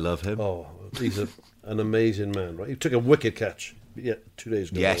 I love him. Oh, he's an amazing man, right? He took a wicket catch 2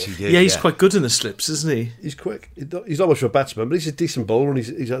 days ago. Yes, he did. Yeah, he's quite good in the slips, isn't he? He's quick. He's not much of a batsman, but he's a decent bowler, and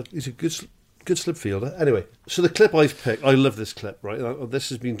he's a good slip fielder. Anyway, so the clip I've picked, I love this clip, right? This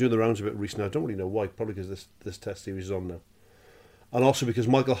has been doing the rounds a bit recently. I don't really know why, probably because this test series is on now. And also because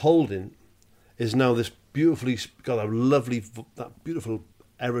Michael Holding is now this got that beautiful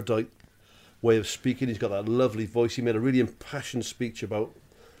erudite way of speaking. He's got that lovely voice. He made a really impassioned speech about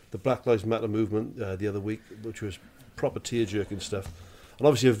the Black Lives Matter movement the other week, which was proper tear-jerking stuff. And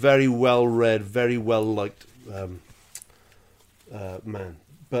obviously a very well-read, very well-liked man.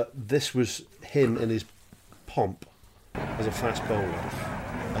 But this was him in his pomp as a fast bowler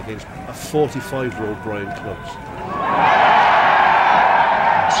against a 45-year-old Brian Close.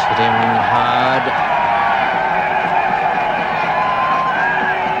 Hit him hard.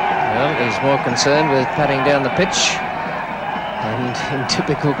 Well, he's more concerned with patting down the pitch. And in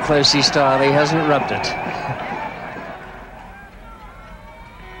typical Closey style, he hasn't rubbed it.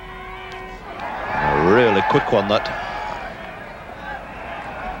 A really quick one, that.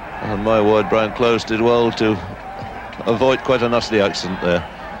 And my word, Brian Close did well to avoid quite a nasty accident there.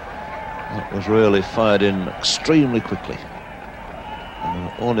 That was really fired in extremely quickly.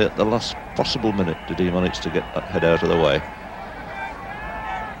 Only at the last possible minute did he manage to get that head out of the way.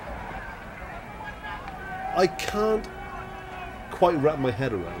 I can't quite wrap my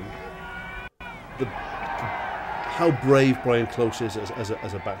head around how brave Brian Close is as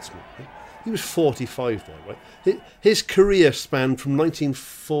a batsman. He was 45 there, right? His career spanned from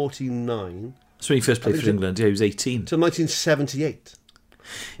 1949. That's when he first played for England. Yeah, he was 18. To 1978.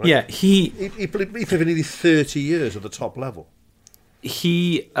 Right? Yeah, he played for nearly 30 years at the top level.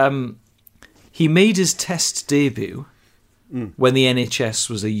 He made his Test debut when the NHS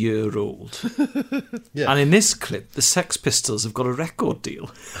was a year old. Yeah. And in this clip, the Sex Pistols have got a record deal.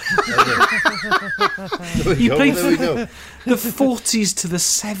 He played from the 40s to the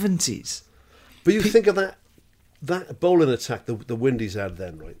 70s. But you think of that bowling attack the Windies had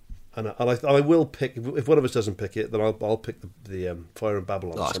then, right? And I will pick, if one of us doesn't pick it, then I'll pick the Fire and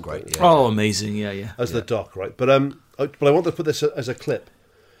Babylon. Oh, that's great. Yeah. Oh, amazing! Yeah. As the doc, right? But I want to put this as a clip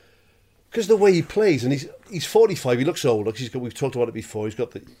because the way he plays, and he's 45. He looks old. Like we've talked about it before. He's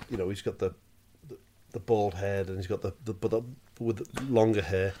got the bald head, and he's got the with the longer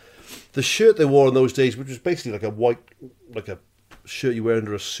hair. The shirt they wore in those days, which was basically like a shirt you wear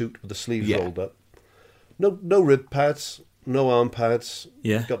under a suit with the sleeves rolled up. No rib pads. No arm pads.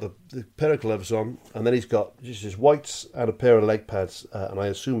 Yeah. He's got the pair of gloves on, and then he's got just his whites and a pair of leg pads, and I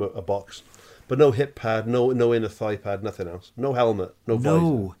assume a box, but no hip pad, no inner thigh pad, nothing else. No helmet, no visor.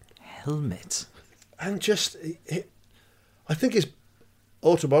 No helmet. And just, I think his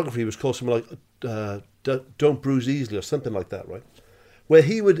autobiography was called something like "Don't Bruise Easily" or something like that, right? Where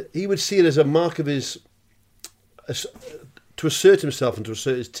he would see it as a mark of his to assert himself and to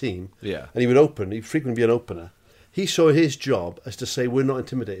assert his team. Yeah. And he'd frequently be an opener. He saw his job as to say, we're not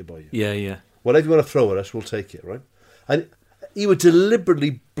intimidated by you. Yeah. Whatever you want to throw at us, we'll take it, right? And he would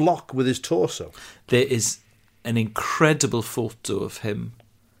deliberately block with his torso. There is an incredible photo of him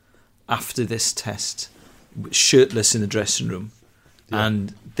after this Test, shirtless in the dressing room. Yeah.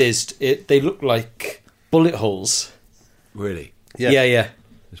 And they look like bullet holes. Really? Yeah.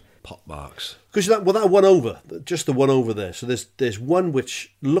 There's pot marks. Because that one over, just the one over there. So there's one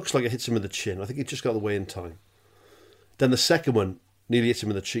which looks like it hits him in the chin. I think he just got away in time. Then the second one nearly hits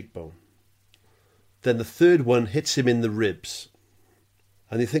him in the cheekbone. Then the third one hits him in the ribs.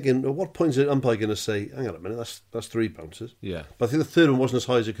 And you're thinking, at what point is the umpire going to say, hang on a minute, that's 3 bounces? Yeah. But I think the third one wasn't as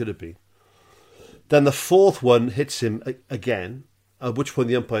high as it could have been. Then the fourth one hits him again, at which point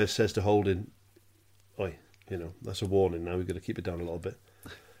the umpire says to Holding, oi, that's a warning now, we've got to keep it down a little bit.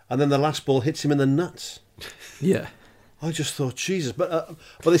 And then the last ball hits him in the nuts. Yeah. I just thought, Jesus. But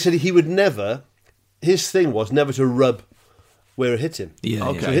they said he would never, his thing was never to rub where it hit him. Yeah.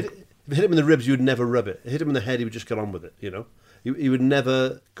 Okay. So if it hit him in the ribs, you would never rub it. If it hit him in the head, he would just get on with it, He would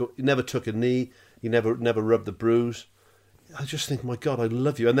never go, he never took a knee, he never rubbed the bruise. I just think, my God, I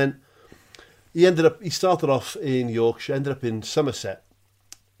love you. And then he started off in Yorkshire, ended up in Somerset.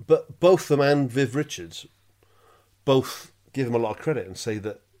 But both them and Viv Richards both give him a lot of credit and say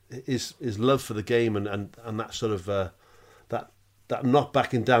that his love for the game and that sort of that not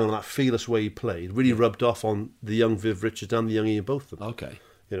backing down and that fearless way he played really rubbed off on the young Viv Richards and the young Ian both of them. Okay.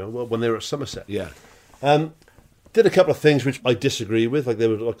 When they were at Somerset. Yeah. Did a couple of things which I disagree with, like they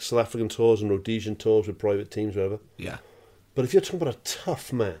were like South African tours and Rhodesian tours with private teams, whatever. Yeah. But if you're talking about a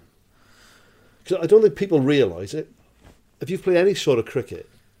tough man, because I don't think people realise it, if you've played any sort of cricket,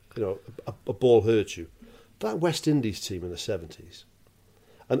 a ball hurts you. That West Indies team in the 70s,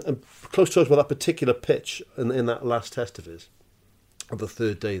 and Close talks about that particular pitch in that last Test of his, of the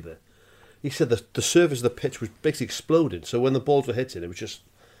third day there. He said the surface of the pitch was basically exploding, so when the balls were hitting, it was just,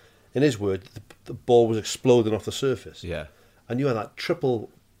 in his word, the ball was exploding off the surface. Yeah. And you had that triple,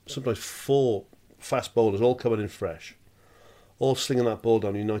 sometimes 4 fast bowlers all coming in fresh, all slinging that ball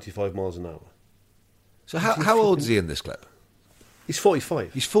down you 95 miles an hour. So how old is he in this clip? He's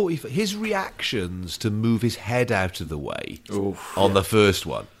 45. He's 45. His reactions to move his head out of the way on the first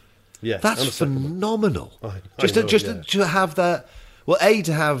one, that's phenomenal. To have that, well, A,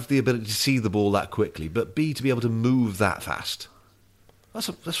 to have the ability to see the ball that quickly, but B, to be able to move that fast. That's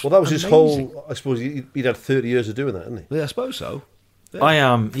that was amazing. His whole, I suppose he'd had 30 years of doing that, hadn't he? Yeah, I suppose so. Yeah. I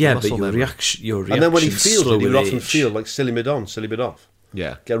am, but your reaction and then when he feels it, he would often feel like silly mid on, silly mid off.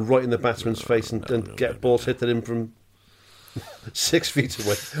 Yeah. Get right in the batsman's face and get balls hit at him from 6 feet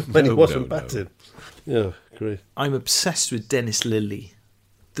away when he wasn't batting. Yeah, great. I'm obsessed with Dennis Lillee.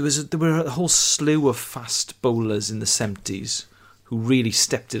 There were a whole slew of fast bowlers in the 70s who really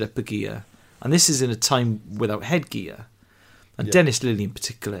stepped it up a gear. And this is in a time without headgear. And Dennis Lillee in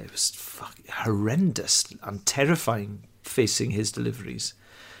particular, it was horrendous and terrifying facing his deliveries.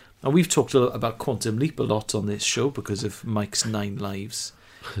 And we've talked about Quantum Leap a lot on this show because of Mike's 9 lives.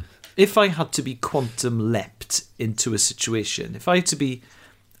 If I had to be quantum leapt into a situation, if I had to be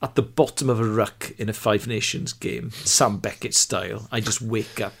at the bottom of a ruck in a Five Nations game, Sam Beckett style, I just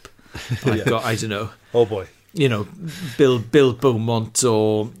wake up. I've got, I don't know. Oh boy. You know, Bill Beaumont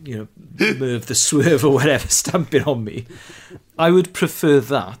or, you know, Merv the Swerve or whatever stamping on me. I would prefer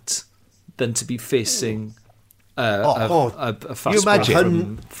that than to be facing a fast break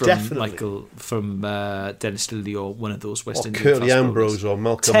from Michael, from Dennis Lilly or one of those West Indian Curly Ambrose or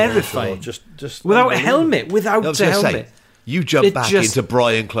Malcolm terrifying. Marshall, just without a helmet, without a helmet. You jump back into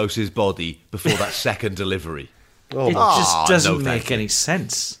Brian Close's body before that second delivery. It just doesn't make any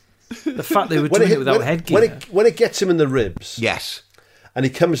sense. The fact they were doing it without headgear. When it gets him in the ribs, yes, and he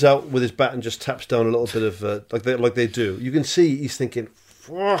comes out with his bat and just taps down a little bit of like they do. You can see he's thinking,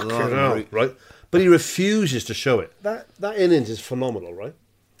 "Fuck it out," right? But he refuses to show it. That innings is phenomenal, right?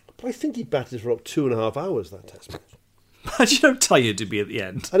 But I think he batted for up 2.5 hours that test match. Imagine how tired he'd be at the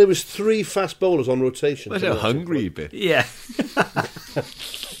end. And it was 3 fast bowlers on rotation. Imagine how hungry he'd be. Yeah.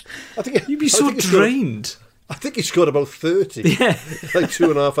 You'd be so drained. I think he scored about 30. Yeah. Like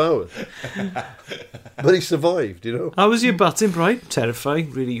 2.5 hours. But he survived, you know. How was your batting, Brian?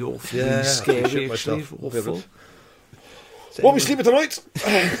 Terrifying, really awful, really scary, actually. Awful. Won't be sleeping tonight?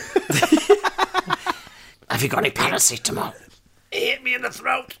 Have you got any paracetamol? It hit me in the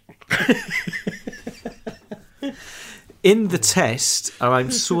throat. In the test, and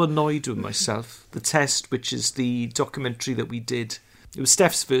I'm so annoyed with myself, the test, which is the documentary that we did, it was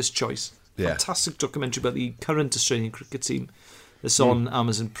Steph's first choice. Fantastic documentary about the current Australian cricket team that's on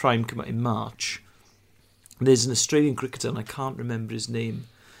Amazon Prime, come out in March. There's an Australian cricketer, and I can't remember his name,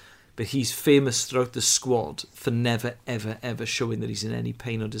 but he's famous throughout the squad for never, ever, ever showing that he's in any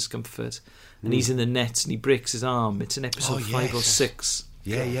pain or discomfort. And he's in the nets and he breaks his arm. It's in episode 5 or 6.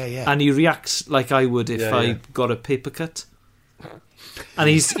 Yeah. And he reacts like I would if I got a paper cut. And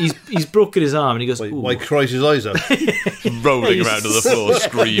he's broken his arm and he goes, ooh. Why cries his eyes out? Rolling around on the floor,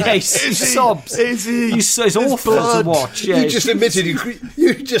 screaming. Yeah, he sobs. It's awful to watch. Yeah, you just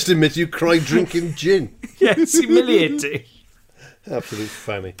admitted you cried drinking gin. Yeah, it's humiliating. Absolute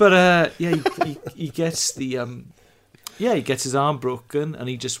fanny. But he gets the he gets his arm broken and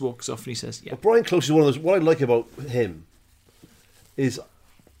he just walks off and he says, Well, Brian Close is one of those. What I like about him is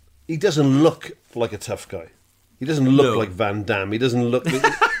he doesn't look like a tough guy. He doesn't look like Van Damme. He doesn't look, you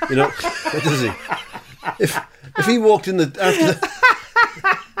know, what does he? If he walked in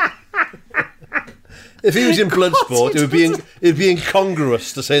if he was in Bloodsport, it'd be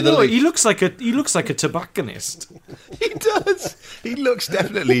incongruous to say the least. He looks like a tobacconist. He does. He looks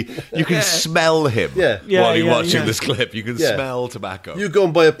definitely. You can smell him while you're watching this clip. You can smell tobacco. You go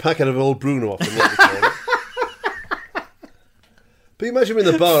and buy a packet of old Bruno off the corner. But you imagine him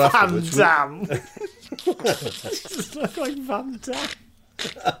in the bar afterwards. Van Damme. Does look like Van Damme.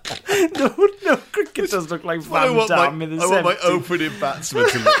 No, cricket does look like Van Damme in the 70s. I want my opening batsman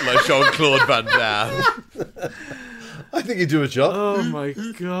to look like Jean-Claude Van Damme. I think he'd do a job. Oh my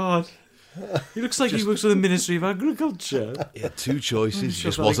God. He looks like he works for the Ministry of Agriculture. He had 2 choices. He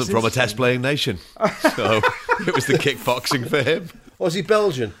just wasn't from a test-playing nation. So it was the kickboxing for him. Or is he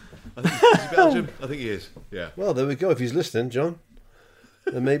Belgian? Is he Belgian? I think he is, yeah. Well, there we go. If he's listening, John,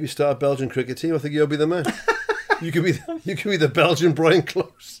 then maybe start a Belgian cricket team. I think you'll be the man. You could be the Belgian Brian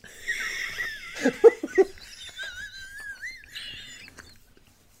Close.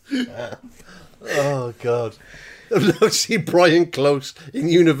 Oh God! I'd love to see Brian Close in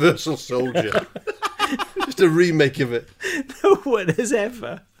Universal Soldier. Just a remake of it. No one has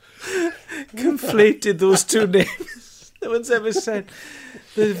ever conflated those two names. No one's ever said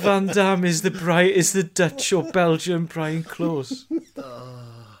that Van Damme is the Dutch or Belgian Brian Close.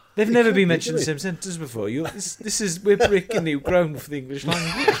 They've never been mentioned in the same sentence before. We're breaking new ground for the English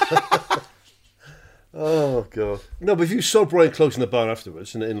language. Oh God! No, but if you saw Brian Close in the bar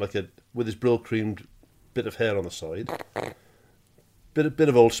afterwards, with his brill creamed bit of hair on the side, bit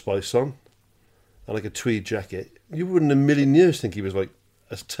of Old Spice on, and like a tweed jacket, you wouldn't in a million years think he was like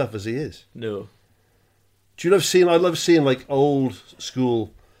as tough as he is. No. Do you love seeing? I love seeing like old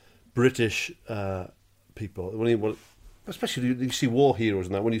school British people especially you see war heroes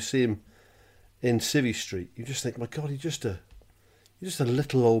and that. When you see him in Civvy Street, you just think, my God, you're just a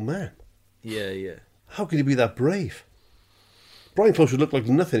little old man. Yeah. How can he be that brave? Brian Close would look like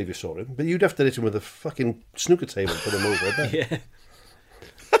nothing if you saw him, but you'd have to hit him with a fucking snooker table and put him over, I bet. Yeah.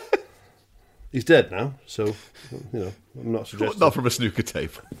 He's dead now, so, I'm not suggesting. Not from a snooker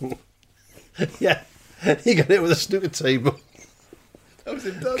table. Yeah, he got hit with a snooker table. That was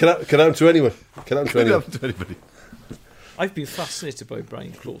him done. Can happen to anyone. Can happen to anyone. Happen to anybody. I've been fascinated by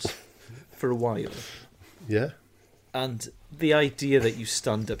Brian Close for a while. Yeah. And the idea that you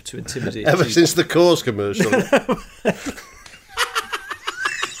stand up to intimidate Ever people. since the Coors commercial.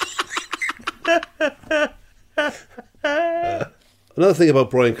 Another thing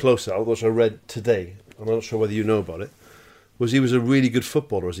about Brian Close, Al, which I read today, I'm not sure whether you know about it, was he was a really good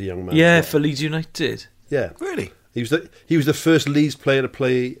footballer as a young man. Yeah, for Leeds United. Yeah. Really? He was the first Leeds player to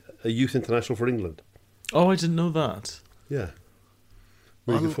play a youth international for England. Oh, I didn't know that. Yeah.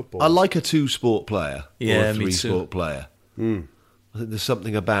 Really good footballer. I like a two-sport player or Yeah, a me too. three-sport player. Mm. I think there's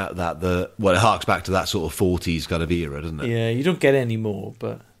something about that it harks back to that sort of 40s kind of era, doesn't it? Yeah, you don't get any more,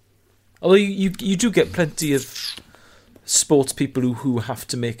 but... Although you do get plenty of sports people who have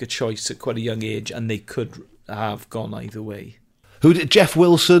to make a choice at quite a young age, and they could have gone either way. Jeff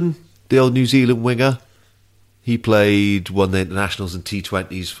Wilson, the old New Zealand winger. He won the internationals and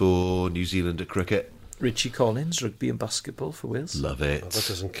T20s for New Zealand at cricket. Richie Collins, rugby and basketball for Wales. Love it. Oh, that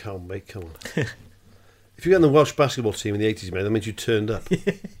doesn't count, mate. Come on. If you get in the Welsh basketball team in the 80s, mate, that means you turned up.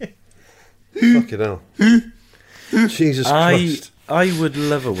 Fucking hell. Jesus Christ. I would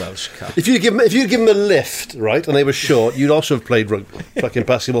love a Welsh cap. If you'd given them a lift, right, and they were short, you'd also have played fucking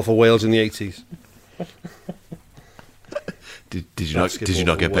basketball for Wales in the 80s. Did you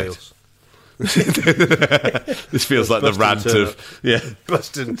not get Wales. picked? This feels like the rant of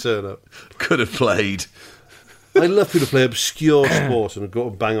Bust didn't turn up. Could have played. I love people who play obscure sports and go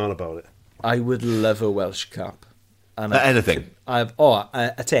and bang on about it. I would love a Welsh cap. And At anything? At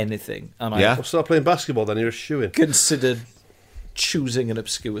anything. And Well, start playing basketball then, you're a shoo-in. considered choosing an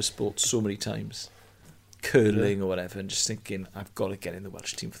obscure sport so many times, curling or whatever, and just thinking, I've got to get in the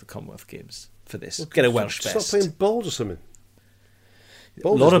Welsh team for the Commonwealth Games for this. Get a Welsh vest. Start playing bowls or something. A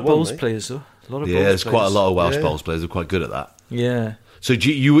lot of bowls players, though. There's quite a lot of Welsh bowls players who are quite good at that. Yeah. So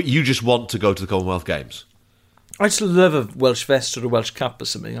do you just want to go to the Commonwealth Games? I just love a Welsh vest or a Welsh cap or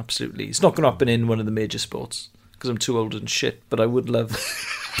something, absolutely. It's not going to happen in one of the major sports, because I'm too old and shit, but I would love...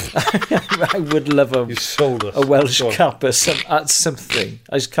 I would love a Welsh cap or something.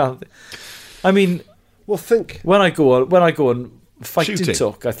 I just can't... I mean... Well, think... When I go on fighting Shooting.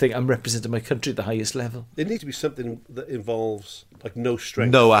 talk, I think I'm representing my country at the highest level. It needs to be something that involves, like, no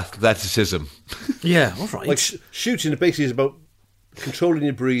strength. No athleticism. Yeah, all right. Like, shooting basically is about controlling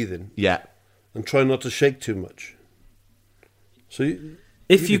your breathing. Yeah. And trying not to shake too much. So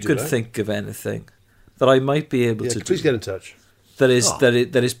If you do could that. think of anything that I might be able to do... please get in touch. That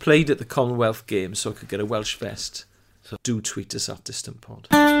is played at the Commonwealth Games, so I could get a Welsh vest. So do tweet us at DistantPod.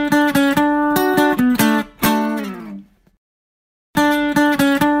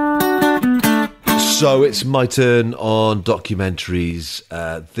 So it's my turn on documentaries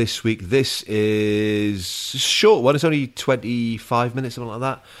this week. This is a short one. It's only 25 minutes, something like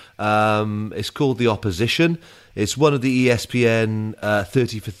that. It's called The Opposition. It's one of the ESPN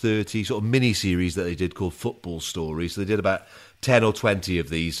 30 for 30 sort of mini-series that they did called Football Stories. So they did about 10 or 20 of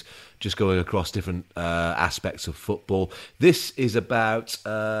these, just going across different aspects of football. This is about,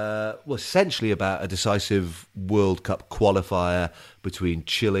 essentially about a decisive World Cup qualifier between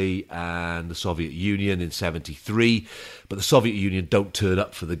Chile and the Soviet Union in '73. But the Soviet Union don't turn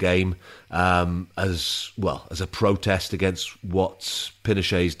up for the game as a protest against what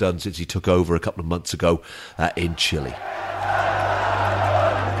Pinochet's done since he took over a couple of months ago in Chile.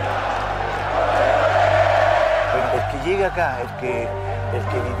 El que llega acá, el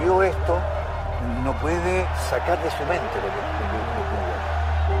que vivió esto, no puede sacar de su mente lo que ocurrió.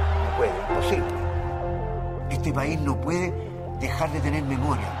 No puede, imposible. Este país no puede dejar de tener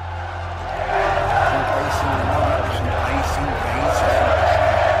memoria. Un país sin memoria es un país sin raíces, sin pasado,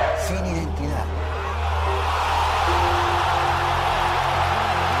 sin identidad.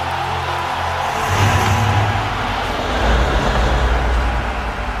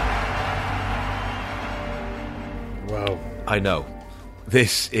 Wow. I know.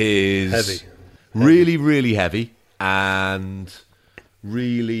 This is Heavy. Really, really heavy and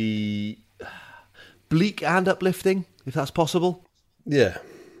really bleak and uplifting, if that's possible. Yeah.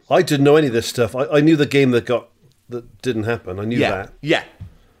 I didn't know any of this stuff. I knew the game that didn't happen. I knew that. Yeah.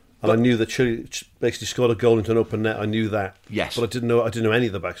 And I knew that Chile basically scored a goal into an open net. I knew that. Yes. But I didn't know any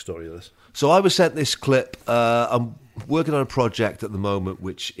of the backstory of this. So I was sent this clip. I'm working on a project at the moment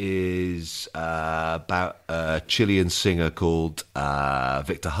which is about a Chilean singer called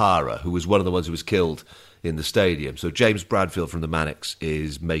Victor Jara, who was one of the ones who was killed in the stadium. So James Bradfield from the Manics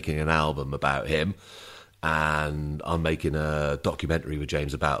is making an album about him, and I'm making a documentary with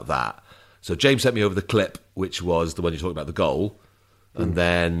James about that. So James sent me over the clip, which was the one you're talking about, the goal. And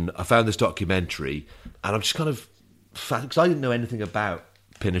then I found this documentary, and I'm just kind of... Because I didn't know anything about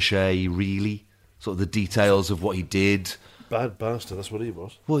Pinochet, really. sort of the details of what he did. Bad bastard, that's what he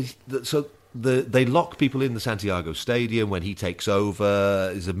was. Well, they lock people in the Santiago Stadium when he takes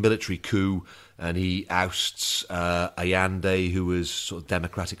over. There's a military coup, and he ousts Allende, who was sort of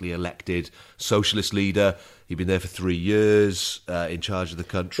democratically elected socialist leader. He'd been there for 3 years, in charge of the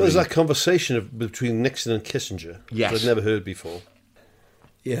country. Well, there's that conversation between Nixon and Kissinger, yes, which I'd never heard before.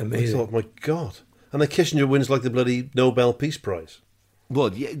 Yeah, amazing. I thought, my God. And then Kissinger wins like the bloody Nobel Peace Prize.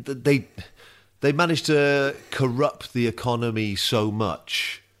 Well, yeah, they managed to corrupt the economy so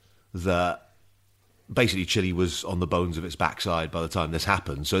much that basically Chile was on the bones of its backside by the time this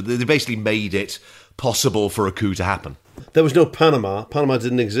happened. So they basically made it possible for a coup to happen. There was no Panama. Panama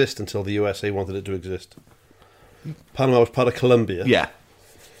didn't exist until the USA wanted it to exist. Panama was part of Colombia. Yeah.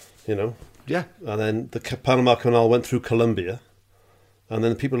 You know? Yeah. And then the Panama Canal went through Colombia. And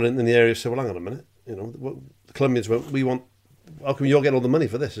then the people in the area said, well, hang on a minute. You know, the Colombians went, how come you're getting all the money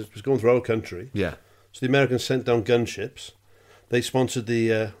for this? It was going through our country. Yeah. So the Americans sent down gunships. They sponsored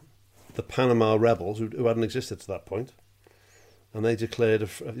the Panama rebels who hadn't existed to that point, and they declared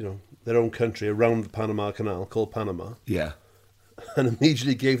their own country around the Panama Canal called Panama. Yeah. And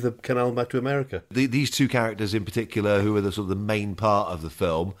immediately gave the canal back to America. These two characters in particular, who are the sort of the main part of the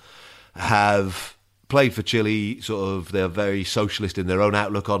film, have played for Chile. Sort of, they're very socialist in their own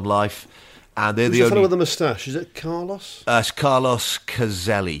outlook on life, and they're the only fellow with the moustache. Is it Carlos? It's Carlos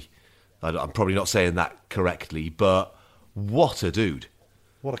Caselli. I'm probably not saying that correctly, but what a dude!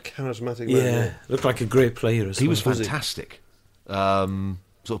 What a charismatic man! Yeah, looked like a great player as well. He was fantastic. Sort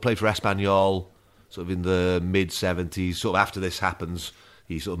of played for Espanyol, sort of in the mid-70s. Sort of after this happens,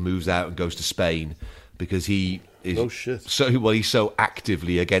 he sort of moves out and goes to Spain because he is he's so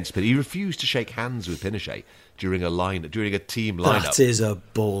actively against Pinochet. He refused to shake hands with Pinochet during a team lineup. That is a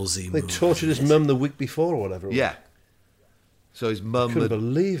ballsy move. They tortured his mum the week before or whatever. Yeah. So his mum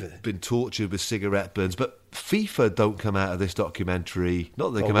had been tortured with cigarette burns. But FIFA don't come out of this documentary, not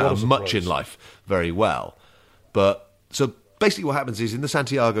that they come out of much in life, very well. But so basically what happens is in the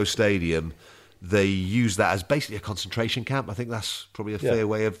Santiago Stadium, they use that as basically a concentration camp. I think that's probably a fair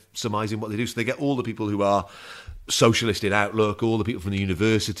way of surmising what they do. So they get all the people who are socialist in outlook, all the people from the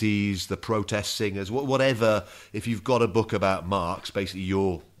universities, the protest singers, whatever. If you've got a book about Marx, basically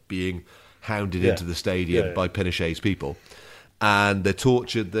you're being hounded into the stadium by Pinochet's people. And they're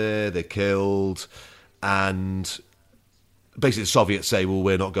tortured there, they're killed, and basically the Soviets say, well,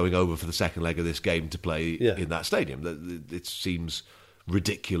 we're not going over for the second leg of this game to play in that stadium. It seems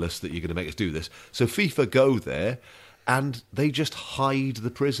ridiculous that you're going to make us do this. So FIFA go there, and they just hide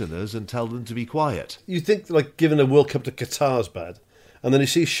the prisoners and tell them to be quiet. You think, like, giving a World Cup to Qatar's bad, and then you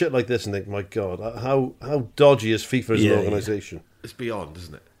see shit like this and think, my God, how dodgy is FIFA as an organisation? It's beyond,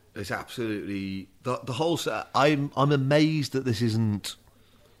 isn't it? It's absolutely the whole. I'm amazed that this isn't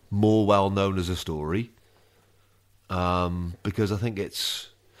more well known as a story, because I think it's.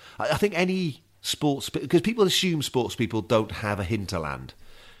 I think any sports, because people assume sports people don't have a hinterland.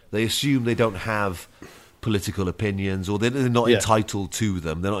 They assume they don't have political opinions, or they're not entitled to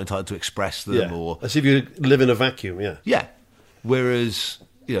them. They're not entitled to express them, or as if you live in a vacuum. Yeah. Whereas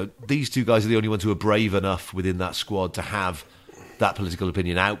these two guys are the only ones who are brave enough within that squad to have that political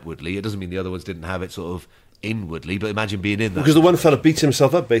opinion outwardly. It doesn't mean the other ones didn't have it sort of inwardly, but imagine being in that. Because the one fella beats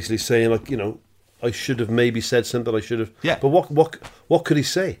himself up basically saying, like, I should have maybe said something, I should have. Yeah. But what could he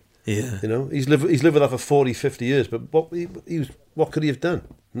say? Yeah. He's lived with that for 40, 50 years, but what could he have done?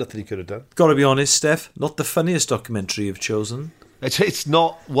 Nothing he could have done. Got to be honest, Steph, not the funniest documentary you've chosen. It's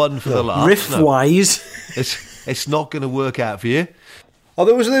not one for the laughs. Riff-wise. It's not going to work out for you. Oh,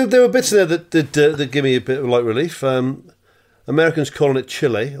 there were bits in there that give me a bit of light relief. Americans calling it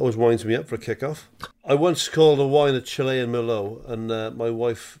Chile always winds me up for a kick-off. I once called a wine a Chilean Merlot, and my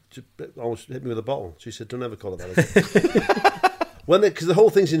wife almost hit me with a bottle. She said, "Don't ever call it that again." Because the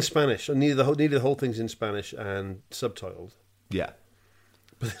whole thing's in Spanish. I needed the whole thing's in Spanish and subtitled. Yeah.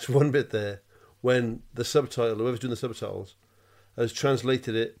 But there's one bit there when the subtitle, whoever's doing the subtitles, has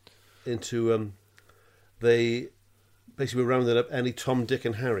translated it into they basically rounded up any Tom, Dick,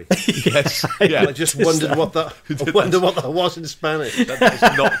 and Harry. Yes, yeah. I just wondered what that. I wonder what that was in Spanish. That's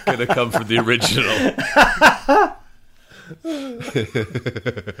not going to come from the original.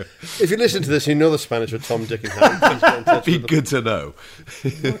 If you listen to this, you know the Spanish for Tom, Dick, and Harry. Please get in touch Be with good to know.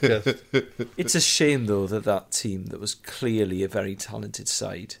 It's a shame, though, that team that was clearly a very talented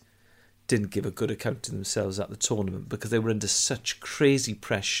side didn't give a good account of themselves at the tournament because they were under such crazy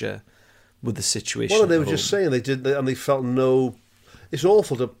pressure with the situation. Well, they were just saying they felt no. It's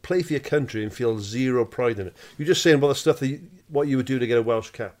awful to play for your country and feel zero pride in it. You're just saying about the stuff what you would do to get a Welsh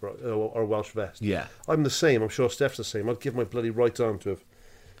cap or a Welsh vest. Yeah, I'm the same. I'm sure Steph's the same. I'd give my bloody right arm to have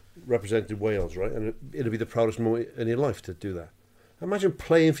represented Wales, right? And it'll be the proudest moment in your life to do that. Imagine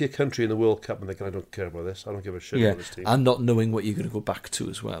playing for your country in the World Cup and thinking, I don't care about this. I don't give a shit about this team. And not knowing what you're going to go back to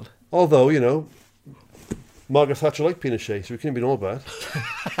as well. Although, you know, Margaret Thatcher liked Pinochet, so it couldn't have been all bad.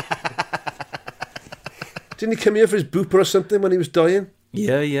 Didn't he come here for his booper or something when he was dying?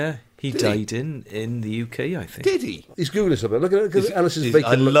 Yeah. He died in the UK, I think. Did he? He's Googling something. Look at Alice's vacant.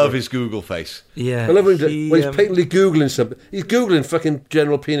 I love his Google face. Yeah. I love when he's patently Googling something. He's Googling fucking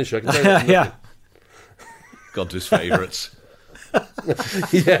General Pinochet. Yeah. Gone to his favourites.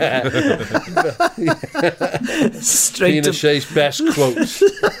 Yeah. Straight Pinochet's best quotes.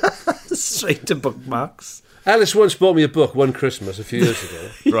 Straight to bookmarks. Alice once bought me a book one Christmas a few years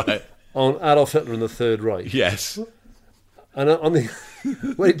ago. Right. On Adolf Hitler and the Third Reich. Yes. And on the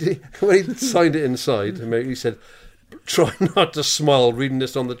when he signed it inside, he said, "Try not to smile reading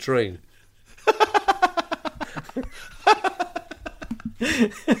this on the train."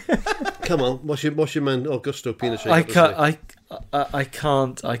 Come on, what's your man Augusto Pinochet?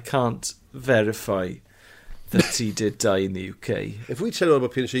 I can't verify that he did die in the UK. If we tell you all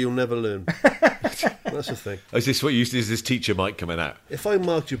about Pinochet, you'll never learn. That's the thing. Is this what is this teacher Mike coming out? If I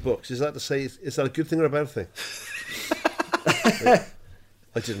marked your books, is that to say, is that a good thing or a bad thing?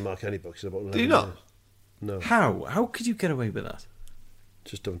 I didn't mark any books about 11 Do you not? years. No. How could you get away with that?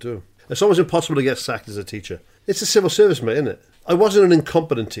 Just don't do them. It's almost impossible to get sacked as a teacher. It's a civil service, mate, isn't it? I wasn't an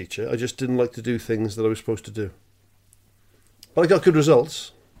incompetent teacher. I just didn't like to do things that I was supposed to do. But I got good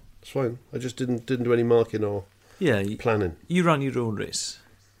results. It's fine. I just didn't do any marking or planning. You ran your own race.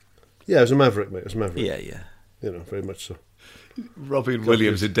 Yeah, it was a maverick, mate. It was a maverick. Yeah. You know, very much so. Robin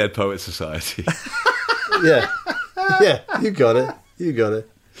Williams in Dead Poets Society. Yeah, you got it.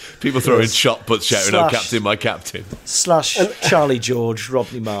 People throwing shot puts shouting, "Oh, Captain, my Captain." / Charlie George,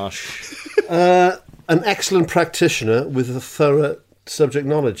 Rodney Marsh. An excellent practitioner with a thorough subject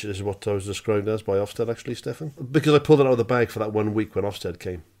knowledge is what I was described as by Ofsted, actually, Stefan. Because I pulled it out of the bag for that 1 week when Ofsted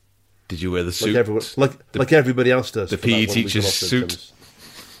came. Did you wear the suit? Like everybody else does. The PE teacher's suit.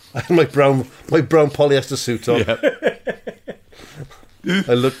 I had my brown polyester suit on. Yeah.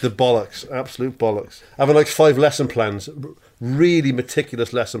 I looked the bollocks, absolute bollocks. Having like 5 lesson plans, really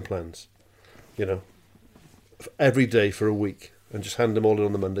meticulous lesson plans, you know, every day for a week, and just hand them all in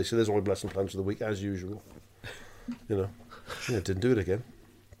on the Monday. So there's all my lesson plans for the week, as usual. You know, didn't do it again.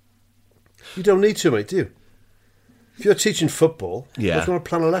 You don't need to, mate, do you? If you're teaching football, what do you want to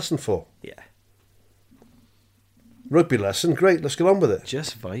plan a lesson for? Yeah. Rugby lesson, great, let's get on with it.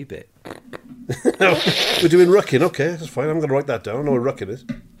 Just vibe it. We're doing rucking, okay, that's fine. I'm going to write that down. I know what rucking is.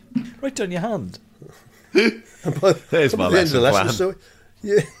 Write down your hand. There's my lesson plan. So,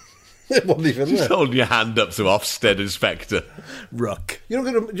 yeah, it wasn't even there. Just holding your hand up to Ofsted Inspector. Ruck. You're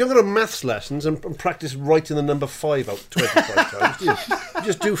not going to maths lessons and practice writing the number 5 out 25 times, do you? You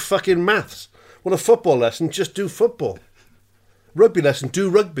just do fucking maths. Well, a football lesson, just do football. Rugby lesson, do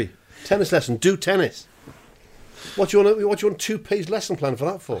rugby. Tennis lesson, do tennis. What do you want 2-page lesson plan for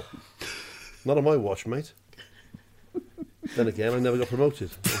that for? Not on my watch, mate. Then again, I never got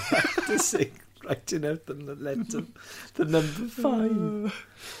promoted. Writing out the letter, the number 5.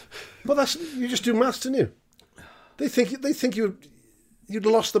 But you just do maths, didn't you? They think you'd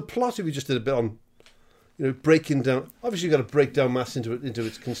lost the plot if you just did a bit on, you know, breaking down. Obviously, you've got to break down maths into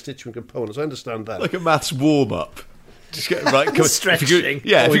its constituent components. I understand that. Like a maths warm up. Just get right. Stretching.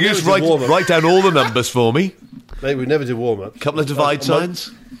 If you could just write down all the numbers for me. Mate, we never do warm ups. Couple of divide signs.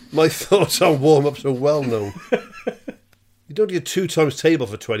 My thoughts on warm ups are well known. You don't do your 2 times table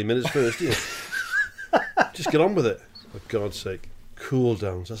for 20 minutes first, do you? Just get on with it. For God's sake. Cool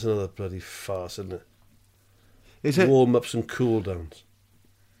downs. That's another bloody farce, isn't it? Is it? Warm ups and cool downs.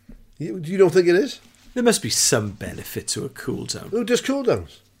 You don't think it is? There must be some benefit to a cool down. Who does cool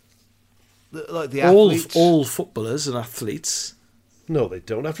downs? Like the athletes? All footballers and athletes. No, they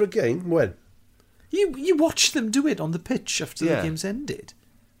don't. After a game? When? You watch them do it on the pitch after the game's ended.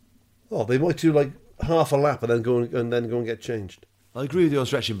 Oh, they might do like half a lap and then go and get changed. I agree with you on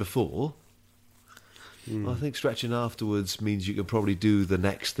stretching before. I think stretching afterwards means you can probably do the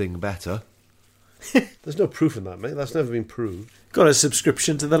next thing better. There's no proof in that, mate. That's never been proved. Got a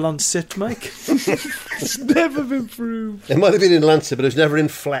subscription to the Lancet, Mike? It's never been proved. It might have been in Lancet, but it was never in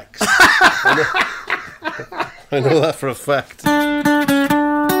Flex. I know that for a fact.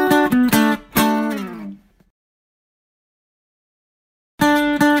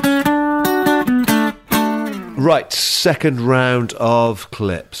 Right, second round of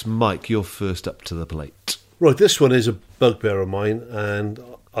clips. Mike, you're first up to the plate. Right, this one is a bugbear of mine, and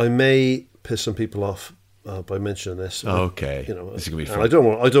I may piss some people off by mentioning this. Okay, you know, this is gonna be fun. I don't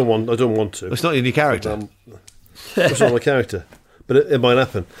want to. It's not in your character. It's not my character. but it might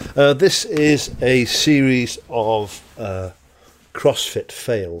happen. This is a series of CrossFit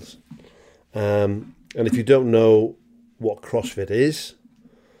fails. And if you don't know what CrossFit is,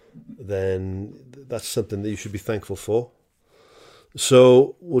 then that's something that you should be thankful for.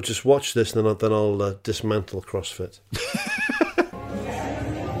 So we'll just watch this, and then I'll dismantle CrossFit.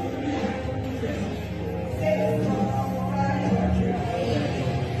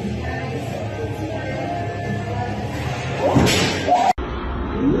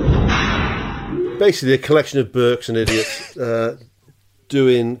 Basically, a collection of Burks and idiots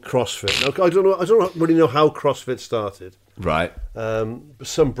doing CrossFit. Now, I don't really know how CrossFit started. Right. But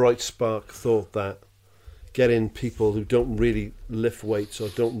some bright spark thought that getting people who don't really lift weights or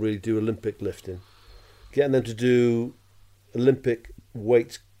don't really do Olympic lifting, getting them to do Olympic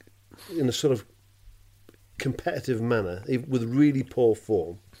weights in a sort of competitive manner, with really poor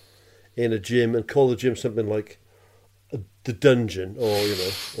form, in a gym, and call the gym something like the Dungeon,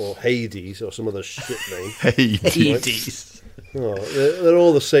 or Hades, or some other shit name. Hades. Oh, they're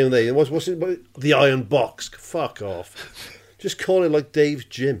all the same name. What's it? The Iron Box. Fuck off. Just call it like Dave's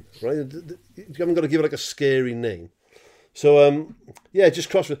Gym, right? You haven't got to give it like a scary name. So, just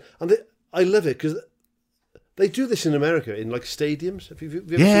CrossFit. And I love it because they do this in America in like stadiums. Have you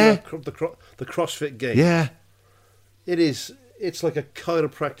ever seen the CrossFit game? Yeah. It's like a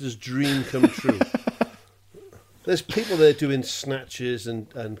chiropractor's dream come true. There's people there doing snatches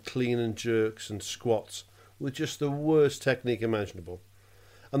and clean and jerks and squats with just the worst technique imaginable.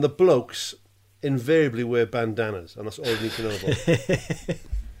 And the blokes invariably wear bandanas, and that's all you need to know about.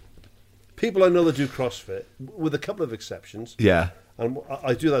 People I know that do CrossFit, with a couple of exceptions. Yeah. And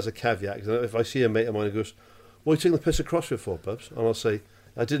I do that as a caveat, because if I see a mate of mine who goes, "What are you taking the piss of CrossFit for, Bubs?" And I'll say,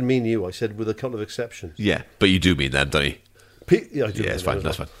 "I didn't mean you, I said with a couple of exceptions." Yeah, but you do mean them, don't you? Yeah, I do. Yeah, it's fine,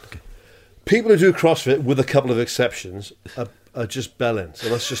 that's fine. Okay. People who do CrossFit, with a couple of exceptions, are just bellends,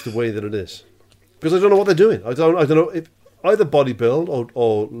 and that's just the way that it is. Because I don't know what they're doing. I don't know if either bodybuild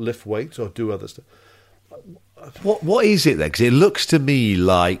or lift weights or do other stuff. What is it then? Because it looks to me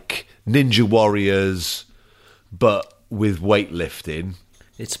like Ninja Warriors, but with weightlifting.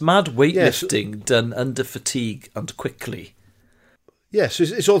 It's mad weightlifting done under fatigue and quickly. Yes,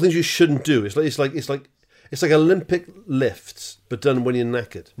 it's all things you shouldn't do. It's like Olympic lifts, but done when you're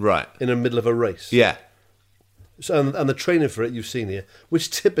knackered, right, in the middle of a race. Yeah. So and the training for it you've seen here,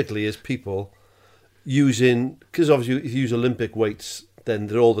 which typically is people using, because obviously if you use Olympic weights, then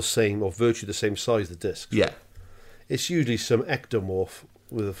they're all the same or virtually the same size, the discs. Yeah. It's usually some ectomorph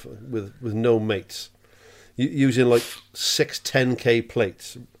with no mates, using like 6 10K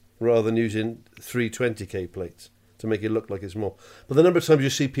plates rather than using 3 20K plates to make it look like it's more. But the number of times you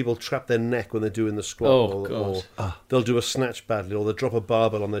see people trap their neck when they're doing the squat, or they'll do a snatch badly, or they'll drop a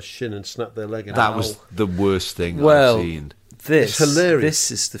barbell on their shin and snap their leg. That was the worst thing I've seen. It's hilarious.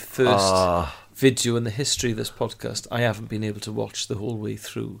 This is the first video in the history of this podcast I haven't been able to watch the whole way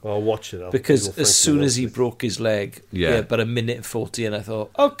through. I'll watch it. Because as soon as he broke his leg, about a minute and 40, and I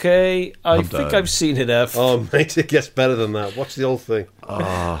thought, okay, I think I've seen enough. Oh, mate, it gets better than that. Watch the whole thing.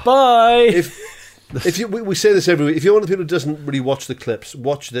 Bye. We say this every week. If you're one of the people who doesn't really watch the clips,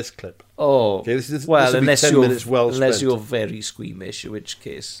 watch this clip. Oh, okay, this unless 10 minutes well spent. You're very squeamish, in which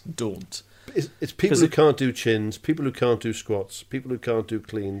case, don't. It's people who can't do chins, people who can't do squats, people who can't do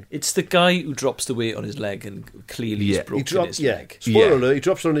clean. It's the guy who drops the weight on his leg and clearly he's broken his leg. Spoiler alert, he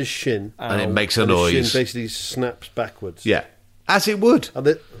drops it on his shin. And it makes a noise. His shin basically snaps backwards. Yeah, as it would. And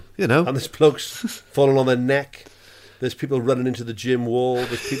there's blokes falling on their neck. There's people running into the gym wall.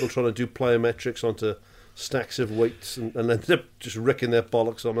 There's people trying to do plyometrics onto stacks of weights and then just wrecking their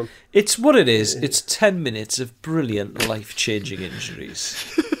bollocks on them. It's what it is. It's 10 minutes of brilliant life-changing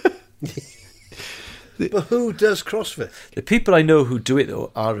injuries. But who does CrossFit? The people I know who do it,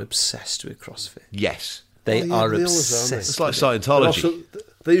 though, are obsessed with CrossFit. Yes. They are obsessed. It's like Scientology. Also,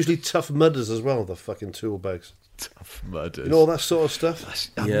 they're usually tough mudders as well, the fucking tool bags. Tough mudders. You know all that sort of stuff?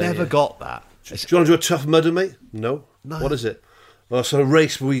 I've never got that. Do you want to do a tough mudder, mate? No. What is it? Well, so a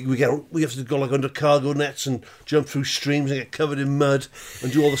race where we have to go like under cargo nets and jump through streams and get covered in mud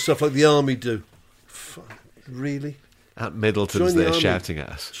and do all the stuff like the army do. Really? At Middleton's, they're shouting at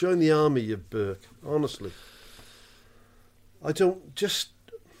us. Join the army, you Burke. Honestly, I don't just.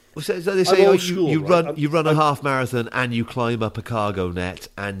 So they say you run a half marathon and you climb up a cargo net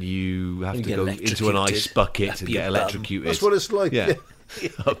and you have to go into an ice bucket and get electrocuted. That's what it's like. Yeah.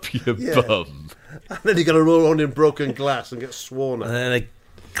 Up your bum. And then you got to roll on in broken glass and get sworn at. And then the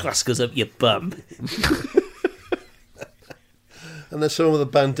glass goes up your bum. And then someone with a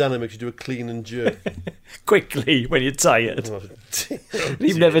bandana makes you do a clean and jerk. Quickly, when you're tired.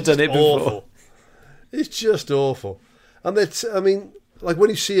 You've never done it before. Awful. It's just awful. And that's, I mean, like when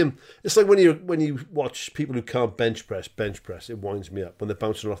you see them, it's like when you watch people who can't bench press, it winds me up when they're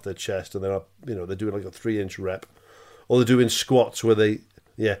bouncing off their chest and they're up, they're doing like a 3-inch rep, or they're doing squats where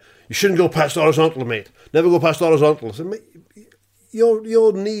you shouldn't go past horizontal, mate. Never go past horizontal. So, mate,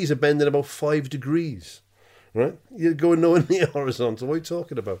 your knees are bending about 5 degrees, right? You're going nowhere near horizontal. What are you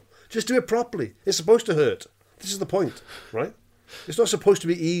talking about? Just do it properly. It's supposed to hurt. This is the point, right? It's not supposed to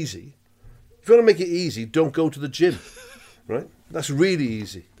be easy. If you want to make it easy, don't go to the gym, right? That's really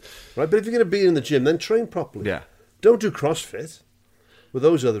easy, right? But if you're going to be in the gym, then train properly. Yeah. Don't do CrossFit with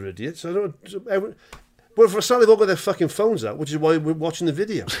those other idiots. But for a start, they've all got their fucking phones out, which is why we're watching the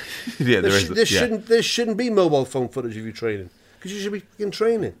video. There shouldn't be mobile phone footage of you training, because you should be fucking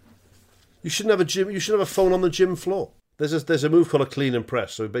training. You shouldn't have a gym. You should have a phone on the gym floor. There's a move called a clean and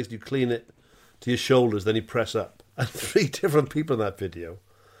press. So basically, you clean it to your shoulders, then you press up. And 3 different people in that video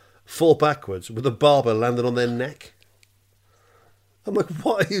fall backwards with a barbell landing on their neck. I'm like,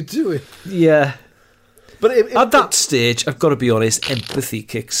 what are you doing? Yeah. But at that stage, I've got to be honest, empathy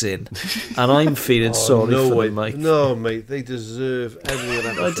kicks in. And I'm feeling sorry for them, Mike. No, mate, they deserve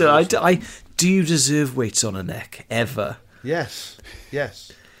everything that happens. Do you deserve weights on a neck, ever? Yes.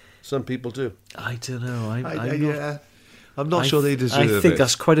 Some people do. I don't know. I'm not sure they deserve it. I think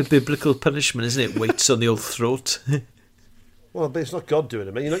that's quite a biblical punishment, isn't it? Weights on the old throat. Well, but it's not God doing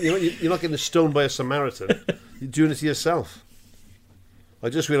it, mate. You're not getting stoned by a Samaritan. You're doing it to yourself. I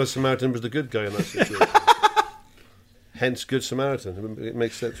just realised Samaritan was the good guy in that situation. Hence, Good Samaritan. It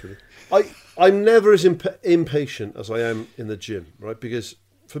makes sense, really. I'm never as impatient as I am in the gym, right? Because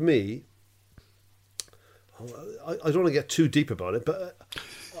for me, I don't want to get too deep about it, but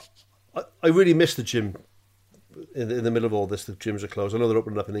I really miss the gym. In the middle of all this, the gyms are closed. I know they're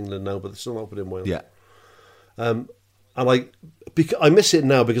opening up in England now, but they're still not open in Wales. Yeah. And I miss it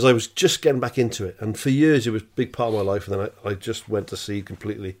now because I was just getting back into it. And for years, it was a big part of my life. And then I just went to seed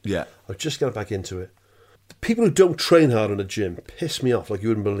completely. Yeah. I was just getting back into it. The people who don't train hard in a gym piss me off like you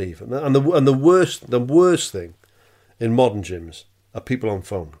wouldn't believe. And the worst thing in modern gyms are people on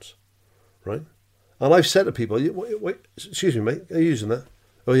phones, right? And I've said to people, wait, excuse me, mate, are you using that?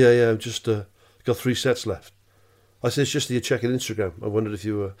 Oh, yeah, I've just got 3 sets left. I said, it's just that you're checking Instagram. I wondered if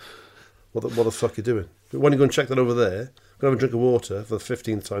you were, what the fuck you're doing. But when you go and check that over there, go have a drink of water for the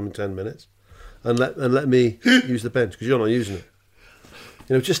 15th time in 10 minutes and let me use the bench, because you're not using it.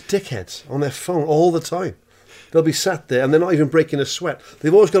 Just dickheads on their phone all the time. They'll be sat there and they're not even breaking a sweat.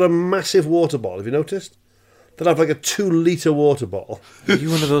 They've always got a massive water bottle, have you noticed? They'll have like a 2-litre water bottle. Are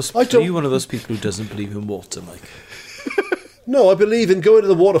you one of those people who doesn't believe in water, Mike? No, I believe in going to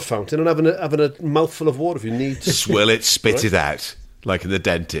the water fountain and having a mouthful of water if you need to. Swill it, spit it out, like in the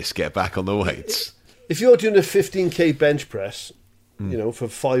dentist, get back on the weights. If you're doing a 15k bench press, for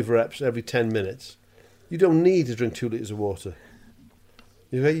 5 reps every 10 minutes, you don't need to drink 2 litres of water.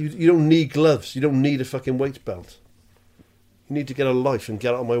 You don't need gloves. You don't need a fucking weight belt. You need to get a life and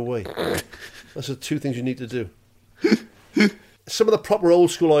get out of my way. That's the 2 things you need to do. Some of the proper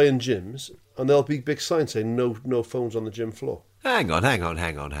old school iron gyms, and there'll be big signs saying no phones on the gym floor. Hang on.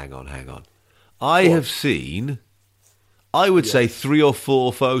 I have seen, I would say 3 or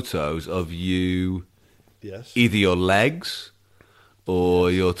 4 photos of you, either your legs or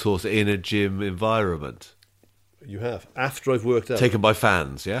your torso in a gym environment. You have, after I've worked out. Taken by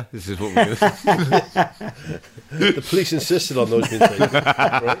fans, yeah? This is what we're going to The police insisted on those being taken.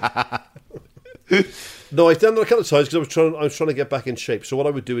 Right? No, I've done that a couple of times because I was trying to get back in shape. So what I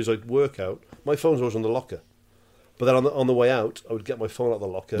would do is I'd work out. My phone's always on the locker. But then on the way out, I would get my phone out of the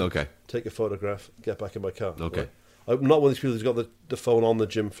locker, take a photograph, get back in my car. Okay. Right? I'm not one of these people who's got the phone on the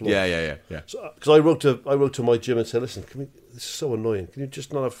gym floor. Yeah. So, because I wrote to my gym and said, listen, this is so annoying. Can you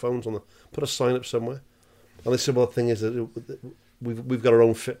just not have phones on put a sign up somewhere? And they said, well, the thing is that we've got our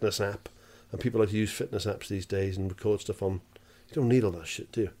own fitness app, and people like to use fitness apps these days and record stuff on. You don't need all that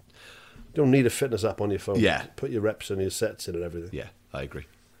shit, do you? You don't need a fitness app on your phone. Yeah. Put your reps and your sets in and everything. Yeah, I agree.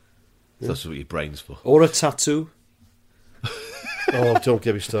 Yeah. That's what your brain's for. Or a tattoo. Oh, don't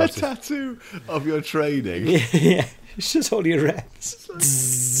get me started. A tattoo of your training. Yeah. It's just all your reps.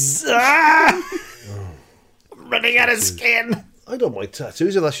 I'm running out of skin. I don't mind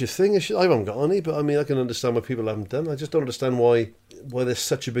tattoos if that's your thing. I haven't got any, but I mean, I can understand why people haven't done. I just don't understand why there's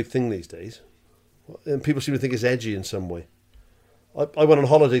such a big thing these days. And people seem to think it's edgy in some way. I went on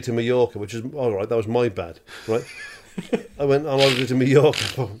holiday to Mallorca, which is, all right, that was my bad, right? I went on holiday to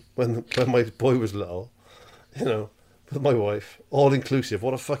Mallorca when my boy was little, with my wife, all-inclusive.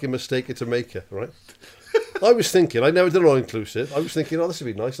 What a fucking mistake it's a maker, right? I was thinking, I never did all-inclusive. I was thinking, this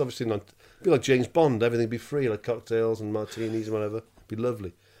would be nice. Obviously, be like James Bond. Everything be free, like cocktails and martinis and whatever. Be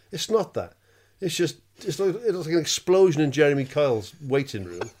lovely. It's not that. It's like an explosion in Jeremy Kyle's waiting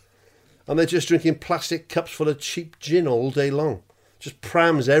room. And they're just drinking plastic cups full of cheap gin all day long. Just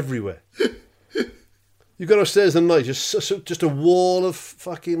prams everywhere. You go upstairs at night, just a wall of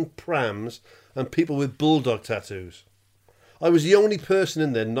fucking prams and people with bulldog tattoos. I was the only person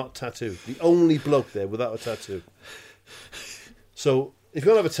in there not tattooed. The only bloke there without a tattoo. So, if you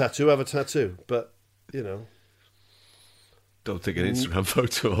don't have a tattoo, have a tattoo. But, you know... Don't take an Instagram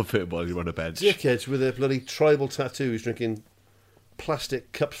photo of it while you're on a bench. Dickheads with their bloody tribal tattoos drinking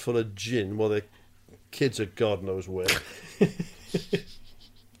plastic cups full of gin while their kids are God knows where.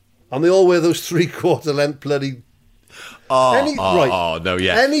 And they all wear those 3/4 length bloody...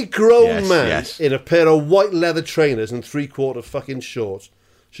 Any grown man in a pair of white leather trainers and 3/4 fucking shorts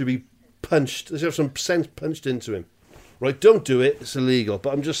should be punched. They should have some sense punched into him. Right, don't do it. It's illegal.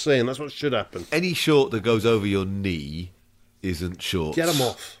 But I'm just saying, that's what should happen. Any short that goes over your knee isn't shorts. Get them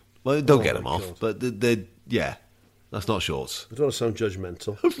off. Well, don't get them off. But they're that's not shorts. I don't want to sound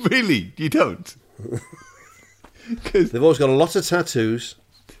judgmental. Really? You don't? They've always got a lot of tattoos.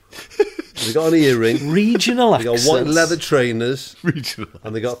 They got an earring. Regional accents. They got white leather trainers. Regional.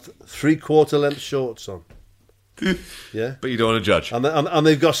 And they got 3/4 length shorts on. Yeah, but you don't want to judge. And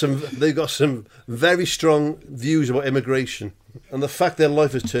they've got some very strong views about immigration. And the fact their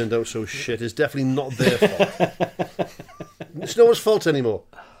life has turned out so shit is definitely not their fault. It's no one's fault anymore.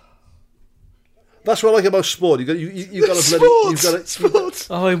 That's what I like about sport. You got a sports.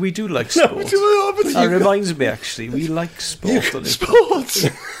 Oh, we do like sport. That reminds me, actually, we like sport. Sports.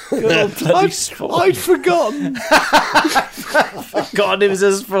 Good old bloody sport. I'd forgotten. Forgotten it was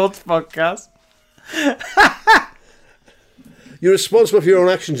a sports podcast. You're responsible for your own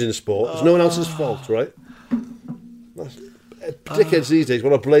actions in sport. It's no one else's fault, right? Dickheads these days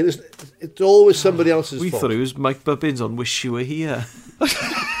want to blame. It's always somebody else's fault. We thought it was Mike Bubbins on Wish You Were Here.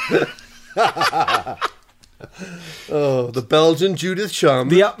 Oh, the Belgian Judith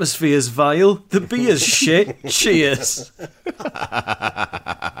Chalmers. The atmosphere's vile. The beer's shit. Cheers.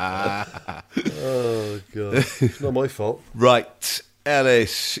 Oh, God. It's not my fault. Right.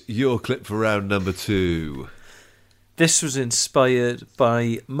 Ellis, your clip for round number 2. This was inspired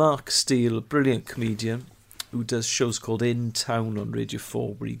by Mark Steele, a brilliant comedian who does shows called In Town on Radio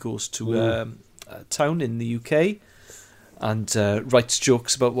 4, where he goes to a town in the UK and writes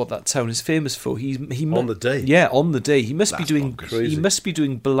jokes about what that town is famous for. He on the day? Yeah, on the day. He must Crazy. He must be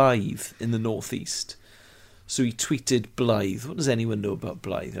doing Blythe in the northeast. So he tweeted Blythe. What does anyone know about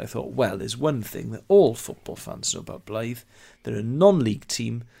Blythe? And I thought, well, there's one thing that all football fans know about Blythe. They're a non-league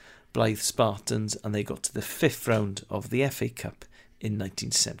team, Blythe Spartans, and they got to the 5th round of the FA Cup in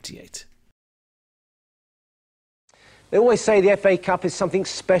 1978. They always say the FA Cup is something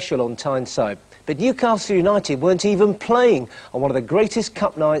special on Tyneside, but Newcastle United weren't even playing on one of the greatest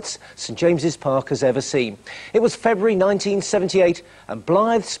cup nights St James's Park has ever seen. It was February 1978 and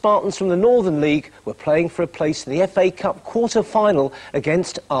Blythe Spartans from the Northern League were playing for a place in the FA Cup quarter-final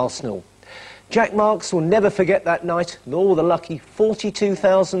against Arsenal. Jack Marks will never forget that night, nor the lucky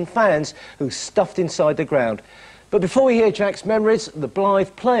 42,000 fans who stuffed inside the ground. But before we hear Jack's memories, the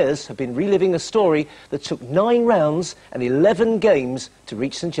Blythe players have been reliving a story that took 9 rounds and 11 games to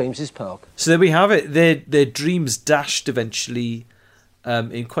reach St James's Park. So there we have it. Their dreams dashed eventually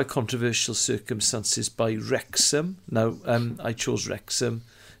in quite controversial circumstances by Wrexham. Now, I chose Wrexham,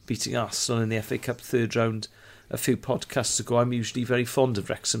 beating Arsenal in the FA Cup 3rd round a few podcasts ago. I'm usually very fond of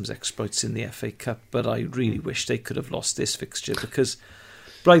Wrexham's exploits in the FA Cup, but I really wish they could have lost this fixture because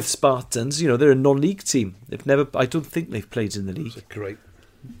Blythe Spartans, they're a non-league team. I don't think they've played in the league. It's a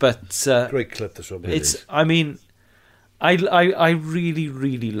great clip. This one. I really,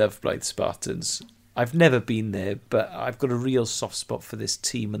 really love Blythe Spartans. I've never been there, but I've got a real soft spot for this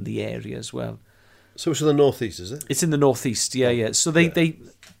team and the area as well. So it's in the northeast, is it? It's in the northeast, yeah. So they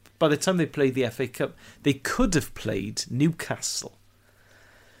by the time they played the FA Cup, they could have played Newcastle.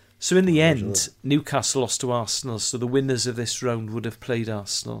 So in the end, Newcastle lost to Arsenal, so the winners of this round would have played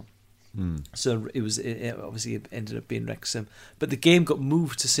Arsenal. So it obviously ended up being Wrexham. But the game got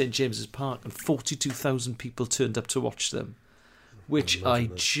moved to St James's Park and 42,000 people turned up to watch them, which I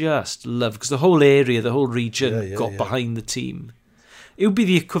just love, because the whole area, the whole region got behind the team. It would be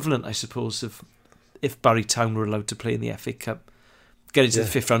the equivalent, I suppose, of if Barry Town were allowed to play in the FA Cup, get into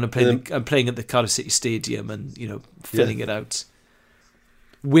the 5th round and playing at the Cardiff City Stadium and filling it out,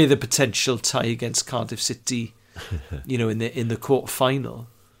 with a potential tie against Cardiff City, in the quarter final,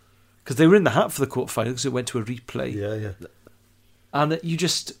 because they were in the hat for the quarter final because it went to a replay. Yeah. And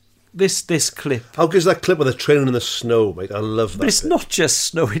this clip. How good's that clip where they're training in the snow, mate? I love that. But it's not just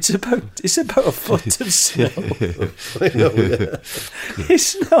snow. It's about a foot of snow. I know. Yeah.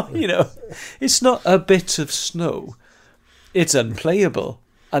 It's not, it's not a bit of snow. It's unplayable,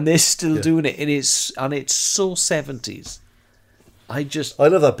 and they're still doing it. And it's so 70s. I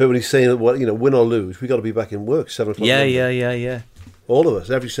love that bit when he's saying that, win or lose, we got to be back in work 7 o'clock. Yeah. All of us,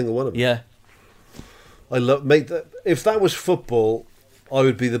 every single one of us. Yeah. I love, mate. If that was football, I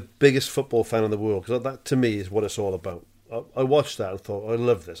would be the biggest football fan in the world, because that to me is what it's all about. I watched that and thought, I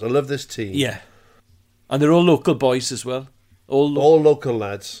love this. I love this team. Yeah, and they're all local boys as well. All local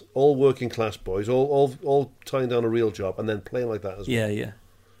lads, all working class boys, all tying down a real job and then playing like that as well. Yeah.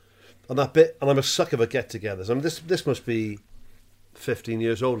 And that bit, and I'm a sucker for get-togethers. I mean, this must be 15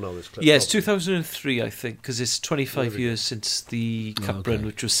 years old now, this clip. Yeah, it's 2003, I think, because it's 25 years since the Cup run,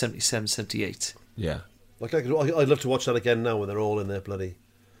 which was 77-78. Yeah. Like, I'd love to watch that again now when they're all in their bloody,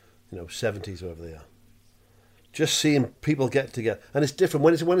 70s, wherever they are. Just seeing people get together. And it's different.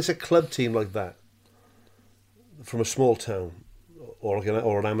 When it's a club team like that, from a small town, or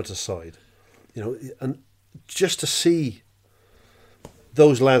an amateur side, and just to see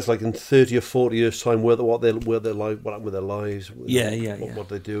those lads, like in 30 or 40 years' time, what happened with their lives, what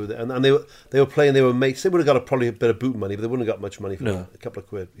they do, and they were playing, they were mates. They would have got probably a bit of boot money, but they wouldn't have got much money for a couple of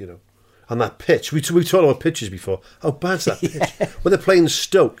quid, And that pitch, we've talked about pitches before. How bad's that pitch? When they're playing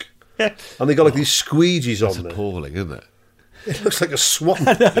Stoke, and they got like these squeegees on there. It's appalling, isn't it? It looks like a swamp.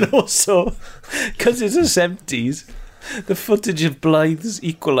 And also, because it's the 70s, the footage of Blythe's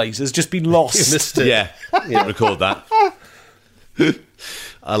equaliser has just been lost. You missed it. Yeah. Record that.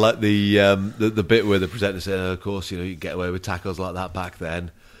 I like the bit where the presenter said, of course, you get away with tackles like that back then.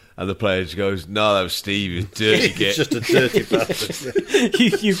 And the player just goes, "No, that was Steve. He's dirty git." He's just a dirty bastard.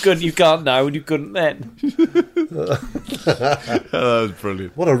 You can't now, and you couldn't then. That was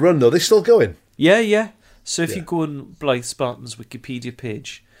brilliant. What a run, though. They're still going. Yeah. So if you go on Blythe Spartans' Wikipedia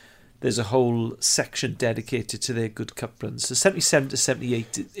page, there's a whole section dedicated to their good cup runs. So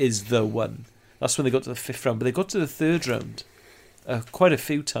 77-78 is the one. That's when they got to the 5th round. But they got to the 3rd round quite a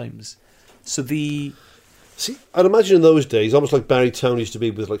few times. So See, I'd imagine in those days, almost like Barry Town used to be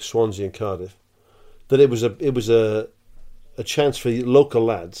with like Swansea and Cardiff, that it was a chance for local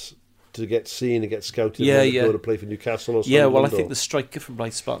lads to get seen and get scouted and go to play for Newcastle or something. Yeah, well, I think the striker from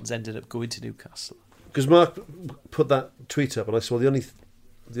Blythe Spartans ended up going to Newcastle. Because Mark put that tweet up, and I saw the only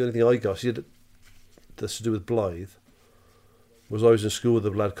thing I got that's to do with Blythe was I was in school with a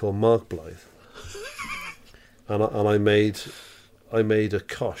lad called Mark Blythe, and I made a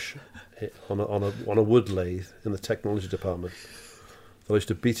kosh on a wood lathe in the technology department that I used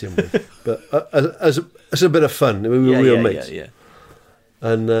to beat him with, but as a bit of fun, we were real mates. Yeah.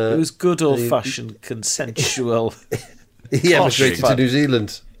 And it was good old-fashioned consensual. He emigrated to New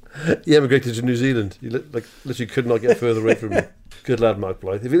Zealand. He literally could not get further away from me. Good lad, Mark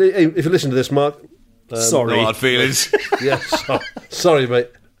Blythe. If you listen to this, Mark, sorry, no hard feelings. Yeah, sorry, mate.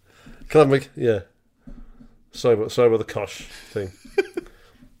 Can I make? Yeah. Sorry about the kosh thing.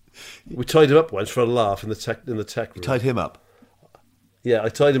 We tied him up once for a laugh in the tech room. You tied him up? Yeah, I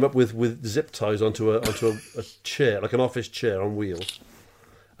tied him up with zip ties onto a chair, like an office chair on wheels,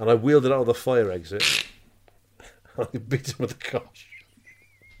 and I wheeled it out of the fire exit. I beat him with the kosh.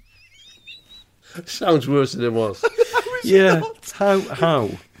 Sounds worse than it was. Yeah. How?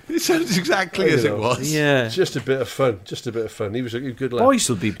 It sounds exactly as it was. Yeah. Just a bit of fun. He was a good lad. Boys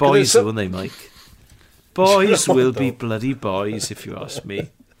will be boys, won't they, Mike? Boys will be bloody boys, if you ask me.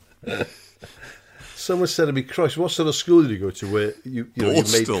 Someone said to me, "Christ, what sort of school did you go to where you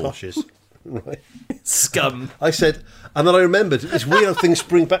made koshes?" Right. Scum. I said, and then I remembered, it's weird how things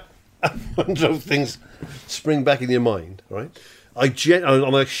spring back. I wonder how things spring back in your mind, right? I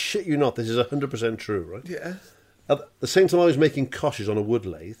shit you not, this is 100% true, right? Yeah. At the same time I was making koshes on a wood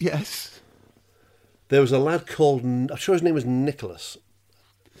lathe, yes, there was a lad called, I'm sure his name was Nicholas,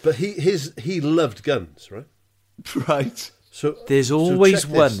 but he loved guns, right? Right. So there's always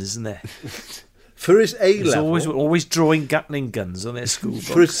one, isn't there? For his A-level... There's always drawing Gatling guns on their school books.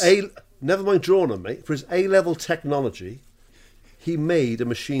 For his never mind drawing them, mate. For his A-level technology, he made a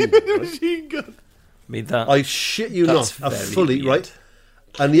machine gun, right? Machine gun. I mean, I shit you not, a fully, weird. Right?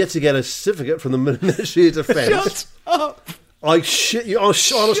 And yet to get a certificate from the Ministry of Defence. Shut up! I shit you, honest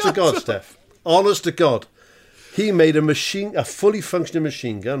to God, Steph. Honest to God. He made a fully functioning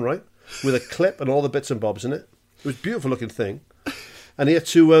machine gun, right? With a clip and all the bits and bobs in it. It was a beautiful looking thing. And he had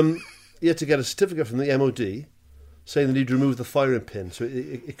to get a certificate from the MOD saying that he'd removed the firing pin, so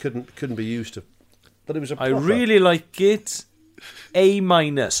it couldn't be used to. But it was a proper... I really like it. A-.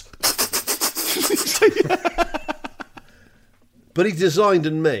 But he designed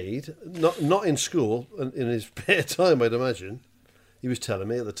and made, not in school, in his spare time, I'd imagine, he was telling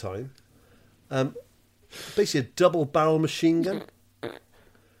me at the time, basically a double-barrel machine gun,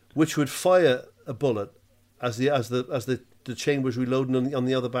 which would fire a bullet as the chain was reloading on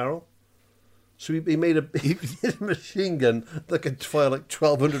the other barrel. So he made a machine gun that could fire like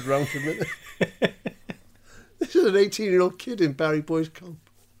 1,200 rounds a minute. This is an 18-year-old kid in Barry Boy's comp.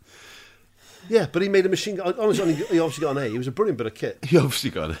 Yeah, but he made a machine gun. Honestly, he obviously got an A. He was a brilliant bit of kit. He obviously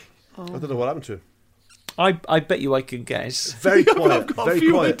got an A. I don't know what happened to him. I bet you I can guess. Very quiet. I've got very a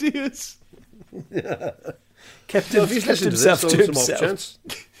few quiet. ideas. Yeah. Kept himself to himself. Chance.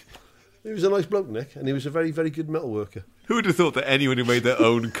 He was a nice bloke, Nick, and he was a very, very good metal worker. Who would have thought that anyone who made their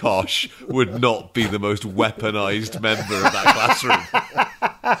own kosh would not be the most weaponised member of that classroom?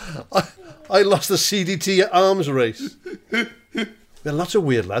 I lost the CDT arms race. There are lots of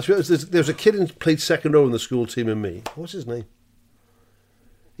weird lads. There was a kid who played second row in the school team and me. What's his name?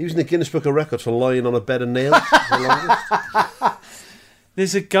 He was in the Guinness Book of Records for lying on a bed of nails.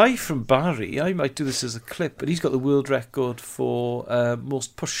 There's a guy from Barry, I might do this as a clip, but he's got the world record for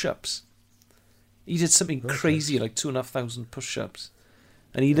most push-ups. He did something crazy, like 2,500 push-ups.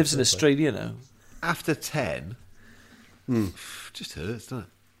 And he lives in Australia now. After 10, just hurts, doesn't it?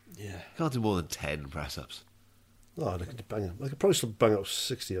 Yeah. You can't do more than 10 press-ups. Oh, I could probably still bang out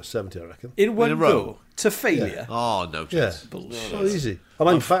 60 or 70, I reckon. In one go? To failure? Yeah. Oh, no chance. Yeah. Bullshit. So easy.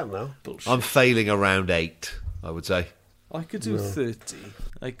 I'm fat now. Bullshit. I'm failing around 8, I would say. I could do 30.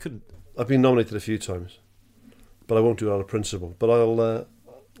 I couldn't. I've been nominated a few times, but I won't do it out of principle. But I'll,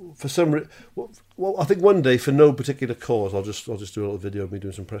 for some well, I think one day, for no particular cause, I'll just do a little video of me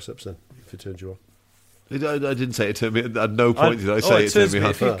doing some press-ups then, if it turns you on. I didn't say it to me. At no point did I say it to me.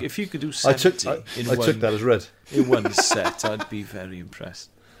 If you could do 70 I took that as read. In one set, I'd be very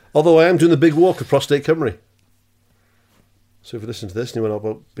impressed. Although I am doing the big walk of Prostate Cymru. So if you listen to this and you went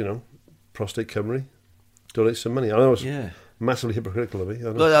about, Prostate Cymru, donate some money. I know it's massively hypocritical of me.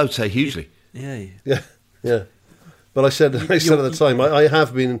 I would say hugely. Yeah. But I said at the time, I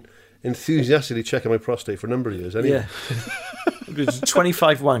have been enthusiastically checking my prostate for a number of years anyway. Yeah.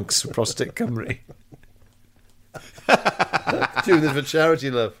 25 wanks for Prostate Cymru. Doing this for charity,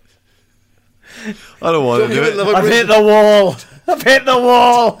 love. I don't want to do it. I've hit the wall. I've hit the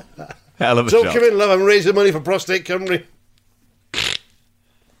wall. Hell of a Don't shot. come in, love. I'm raising money for Prostate Cymru.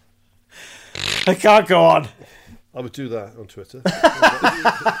 I can't go on. I would do that on Twitter. If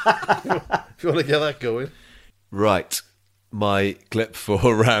you want to get that going. Right. My clip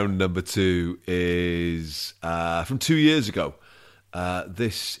for round number 2 is from 2 years ago.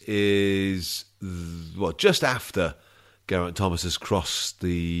 This is just after Geraint Thomas has crossed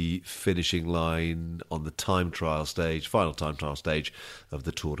the finishing line on the final time trial stage of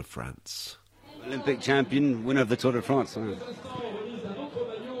the Tour de France. Olympic champion, winner of the Tour de France.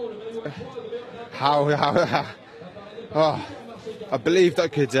 I believed I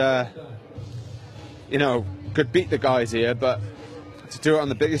could, could beat the guys here, but to do it on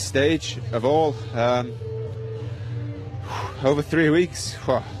the biggest stage of all, over 3 weeks,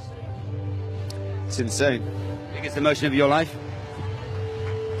 it's insane. Biggest emotion of your life?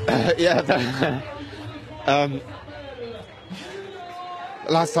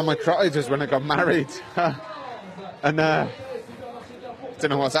 Last time I cried was when I got married, and don't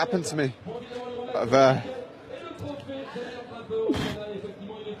know what's happened to me.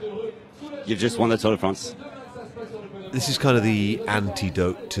 You've just won the Tour de France. This is kind of the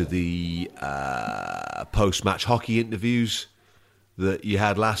antidote to the post-match hockey interviews that you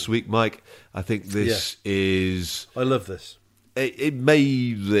had last week, Mike. I think this is... I love this. It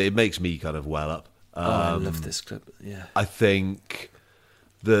makes me kind of well up. I love this clip, yeah. I think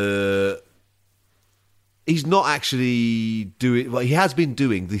he's not actually doing... Well, he has been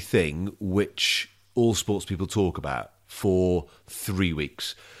doing the thing which all sports people talk about for 3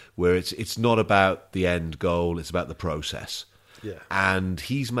 weeks, where it's not about the end goal, it's about the process. Yeah. And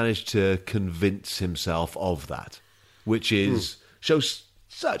he's managed to convince himself of that, which is shows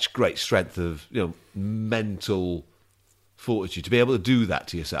such great strength of mental fortitude to be able to do that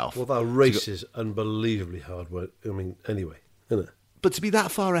to yourself. Well, that race is unbelievably hard work. I mean, anyway, isn't it? But to be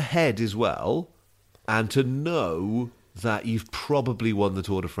that far ahead as well, and to know that you've probably won the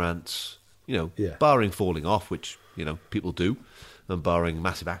Tour de France, barring falling off, which people do, and barring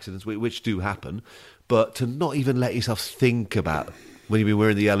massive accidents, which do happen, but to not even let yourself think about when you've been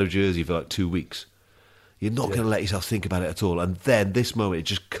wearing the yellow jersey for like 2 weeks. You're not going to let yourself think about it at all. And then this moment, it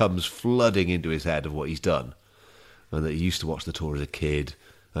just comes flooding into his head of what he's done. And that he used to watch the Tour as a kid,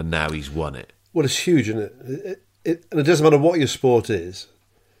 and now he's won it. Well, it's huge, isn't it? And it doesn't matter what your sport is.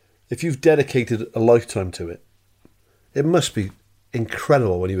 If you've dedicated a lifetime to it, it must be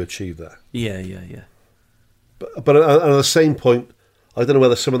incredible when you achieve that. Yeah. But at the same point, I don't know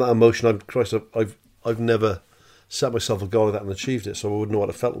whether some of that emotion. I've never set myself a goal like that and achieved it, so I wouldn't know what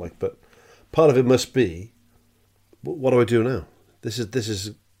it felt like. But part of it must be, what do I do now? This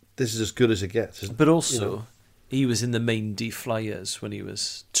is as good as it gets. But also, he was in the main D Flyers when he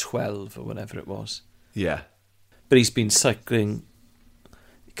was 12 or whatever it was. Yeah. But he's been cycling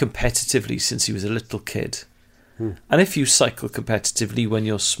competitively since he was a little kid. And if you cycle competitively when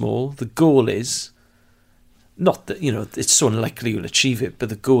you're small, the goal is not that, it's so unlikely you'll achieve it, but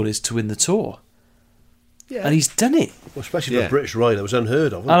the goal is to win the Tour. Yeah. And he's done it. Well, especially for a British rider, it was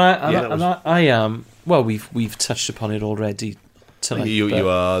unheard of. I am. Well, we've touched upon it already tonight. You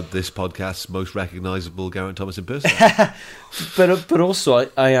are this podcast's most recognisable Geraint Thomas in person. but also,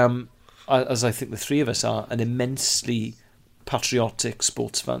 I am, as I think the three of us are, an immensely patriotic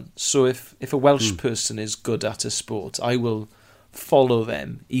sports fan. So if a Welsh person is good at a sport, I will follow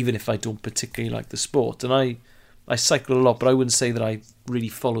them, even if I don't particularly like the sport. And I cycle a lot, but I wouldn't say that I really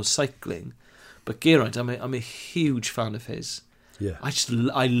follow cycling. But Geraint, I'm a huge fan of his. Yeah,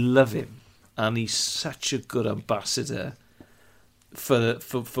 I love him, and he's such a good ambassador for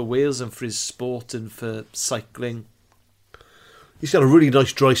Wales and for his sport and for cycling. He's got a really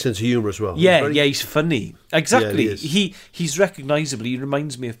nice dry sense of humour as well. He's funny. Exactly. Yeah, he's recognisable. He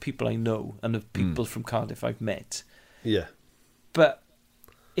reminds me of people I know and of people from Cardiff I've met. Yeah. But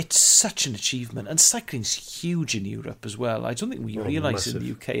it's such an achievement, and cycling's huge in Europe as well. I don't think we realise in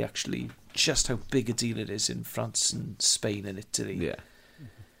the UK actually just how big a deal it is in France and Spain and Italy. Yeah.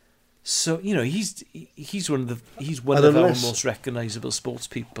 So he's one of our most recognisable sports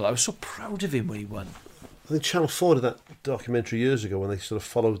people. I was so proud of him when he won. I think Channel 4 did that documentary years ago when they sort of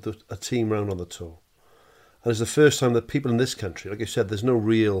followed a team round on the Tour. And it's the first time that people in this country, like you said, there's no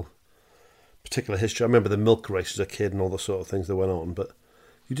real particular history. I remember the milk race as a kid and all the sort of things that went on, but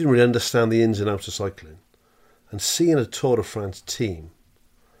you didn't really understand the ins and outs of cycling. And seeing a Tour de France team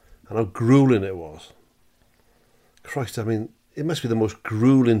and how gruelling it was. Christ, I mean, it must be the most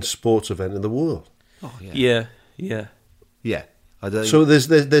gruelling sports event in the world. Oh yeah. Yeah. So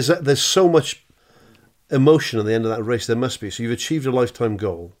there's so much emotion at the end of that race. There must be. So you've achieved a lifetime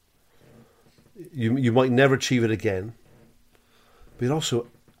goal. You might never achieve it again, but you're also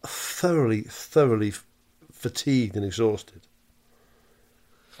thoroughly fatigued and exhausted.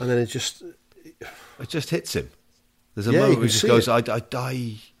 And then it just hits him. There's a moment where he just goes, I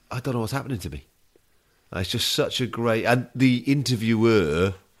don't know what's happening to me. It's just such a great... And the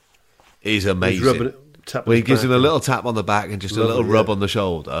interviewer is amazing. Where he gives him a little tap on the back and just a little rub on the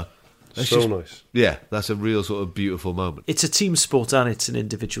shoulder. It's so nice. Yeah, that's a real sort of beautiful moment. It's a team sport and it's an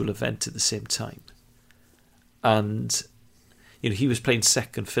individual event at the same time. And, he was playing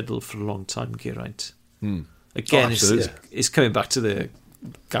second fiddle for a long time, Geraint. Again, it's coming back to the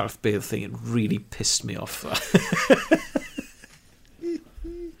Gareth Bale thing. It really pissed me off.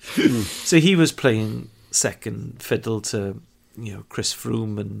 So he was playing second fiddle to Chris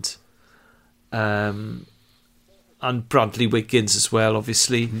Froome and Bradley Wiggins as well,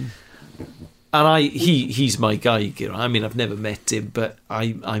 obviously. And he's my guy, Geraint. I mean, I've never met him, but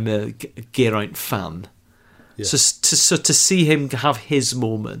I'm a Geraint fan. Yeah. So to see him have his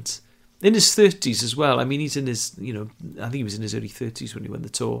moment in his 30s as well. I mean, he's in his I think he was in his early 30s when he won the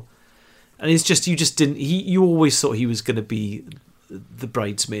Tour, and it's just you always thought he was going to be the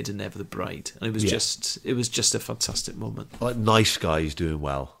bridesmaid and never the bride, and it was just a fantastic moment. Like nice guys doing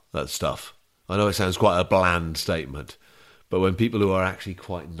well, that stuff. I know it sounds quite a bland statement, but when people who are actually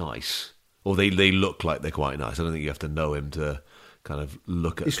quite nice, or they look like they're quite nice, I don't think you have to know him to kind of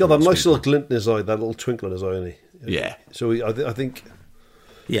look at. He's got that nice little glint in his eye, that little twinkle in his eye, hasn't he? Yeah. So I think,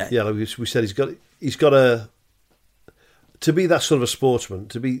 yeah, like we said, he's got to be that sort of a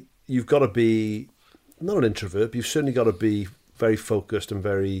sportsman. You've got to be not an introvert, but you've certainly got to be very focused and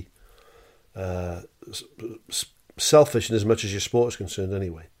very selfish in as much as your sport is concerned,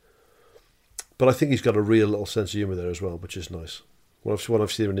 anyway. But I think he's got a real little sense of humour there as well, which is nice. When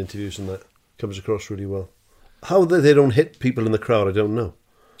I've seen him in interviews and that comes across really well. How they don't hit people in the crowd, I don't know.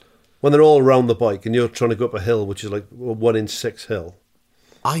 When they're all around the bike and you're trying to go up a hill, which is like a 1 in 6 hill.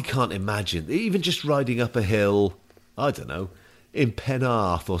 I can't imagine, even just riding up a hill, I don't know, in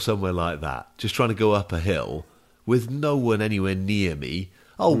Penarth or somewhere like that, just trying to go up a hill with no one anywhere near me.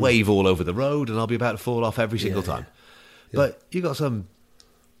 I'll wave all over the road and I'll be about to fall off every single time. Yeah. But you got some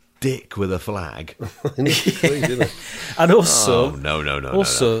dick with a flag. And also... No.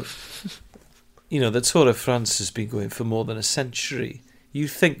 The Tour de France has been going for more than a century. You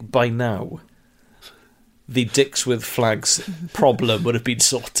think by now the dicks with flags problem would have been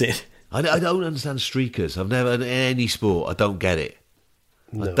sorted. I don't understand streakers. I've never, in any sport, I don't get it.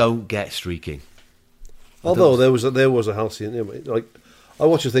 No. I don't get streaking. Although there was a halcyon, like I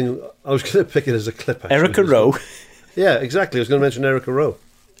watched a thing. I was going to pick it as a clip. Actually, Erica Rowe. Yeah, exactly. I was going to mention Erica Rowe.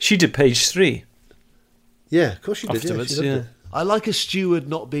 She did page 3. Yeah, of course she did. Afterwards, She loved it. I like a steward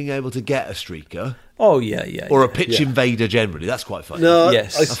not being able to get a streaker. Oh, yeah. Or a pitch invader generally. That's quite funny. No,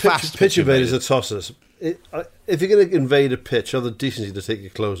 yes. a fast pitch invaders are tossers. If you're going to invade a pitch, have the decency to take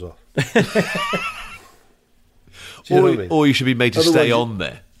your clothes off. Do you know what I mean? Or you should be made to stay on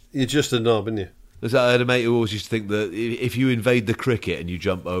there. You're just a knob, aren't you? I had a mate who always used to think that if you invade the cricket and you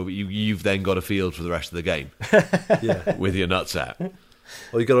jump over, you've then got a field for the rest of the game. Yeah. With your nuts out.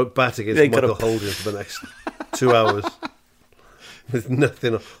 Or you've got to bat against Michael Holding for the next 2 hours. With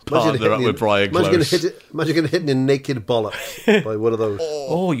nothing on. Partner up with Brian Close. Imagine getting hit in a naked bollocks by one of those.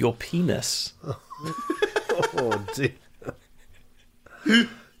 Oh, your penis. Oh, dear.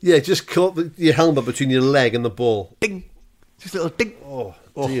 Yeah, just caught your helmet between your leg and the ball. Ding. Just a little ding. Oh,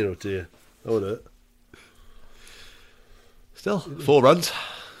 dear, oh, dear. That would hurt. Still, 4 runs.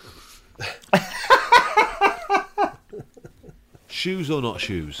 Shoes or not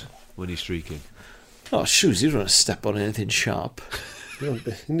shoes when he's streaking? Oh, shoes. You don't want to step on anything sharp. You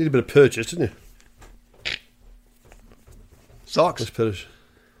need a bit of purchase, didn't you? Socks.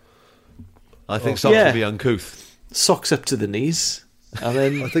 I think socks would be uncouth. Socks up to the knees. And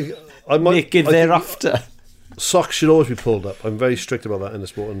then I think naked thereafter. Socks should always be pulled up. I'm very strict about that in the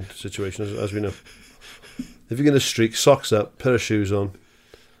sporting situation, as we know. If you're going to streak, socks up, pair of shoes on,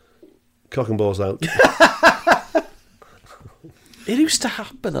 cock and balls out. It used to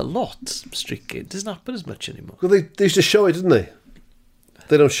happen a lot, streaking. It doesn't happen as much anymore. Well, they used to show it, didn't they?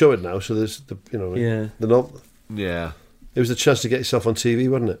 They don't show it now, so there's Yeah. they're not. Yeah. It was a chance to get yourself on TV,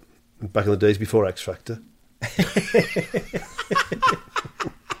 wasn't it? Back in the days before X Factor.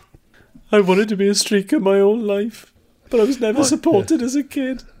 I wanted to be a streaker my whole life, but I was never supported as a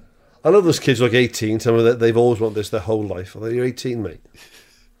kid. I love those kids like 18, tell me that they've always wanted this their whole life. Although you're 18, mate.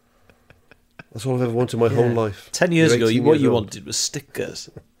 That's all I've ever wanted my whole life. 10 years You're ago, 18 what years you old. wanted was stickers.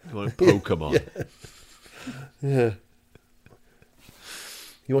 You wanted Pokemon. Yeah.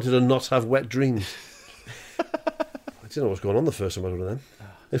 You wanted to not have wet dreams. I didn't know what was going on the first time I was with them.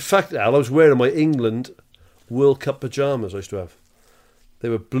 In fact, Al, I was wearing my England World Cup pyjamas I used to have. They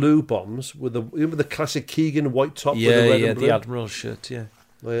were blue bottoms with the classic Keegan white top with the red and blue. The Admiral shirt, yeah.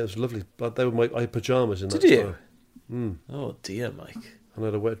 Oh, yeah, it was lovely. But they were my pyjamas in that Did you? style. Mm. Oh, dear, Mike. And I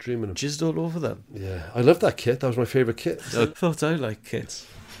had a wet dream in them. Jizzed all over them. Yeah, I loved that kit. That was my favourite kit. I thought I liked kits.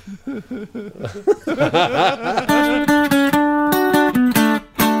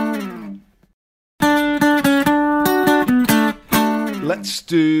 Let's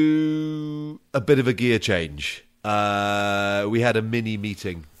do a bit of a gear change. We had a mini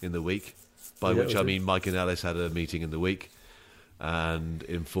meeting in the week, by which I mean Mike and Alice had a meeting in the week and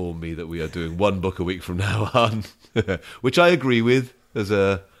informed me that we are doing one book a week from now on, which I agree with as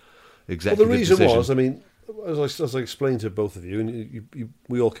a executive Well, the reason decision. was, I mean, as I explained to both of you, and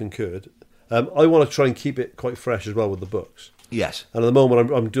we all concurred, I want to try and keep it quite fresh as well with the books. Yes. And at the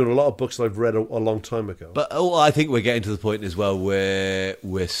moment, I'm doing a lot of books that I've read a long time ago. But I think we're getting to the point as well where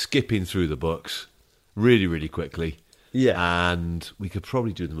we're skipping through the books really, really quickly. Yeah. And we could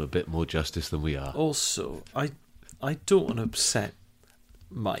probably do them a bit more justice than we are. Also, I don't want to upset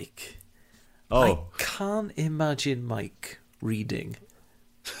Mike. Oh. I can't imagine Mike reading.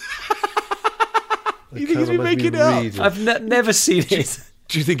 You think he's been making it up? I've never seen it.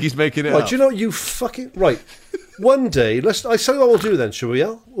 Do you think he's making it Right, up? do you know what you fucking... Right. One day, I tell you what we'll do then, shall we,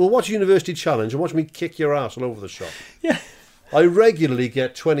 Al? We'll watch University Challenge and watch me kick your ass all over the shop. Yeah. I regularly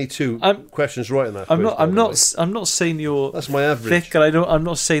get 22 questions right in that quiz, I'm not saying you're... That's my average. Thick, and I'm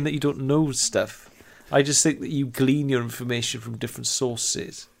not saying that you don't know stuff. I just think that you glean your information from different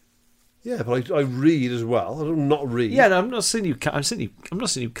sources. Yeah, but I read as well. I don't not read. Yeah, no, I'm not saying you can't. I'm not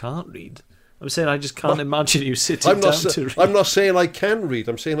saying you can't read. I'm saying I just can't imagine you sitting down to read. I'm not saying I can read.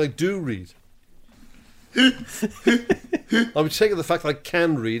 I'm saying I do read. I'm taking the fact that I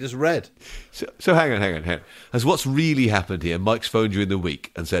can read as read. So hang on. Has what's really happened here? Mike's phoned you in the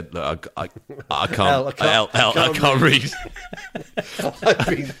week and said, "Look, I can't, I can't read."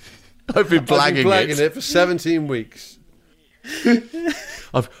 I've been blagging it for 17 weeks.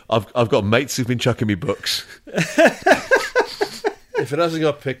 I've got mates who've been chucking me books. If it hasn't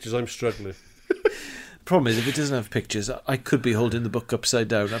got pictures, I'm struggling. Problem is, if it doesn't have pictures, I could be holding the book upside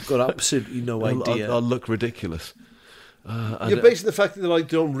down. I've got absolutely no idea. I'll look ridiculous. You're basing the fact that I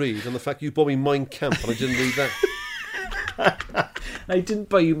don't read on the fact you bought me Mein Kampf and I didn't read that. I didn't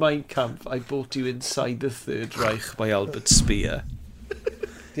buy you Mein Kampf. I bought you Inside the Third Reich by Albert Speer,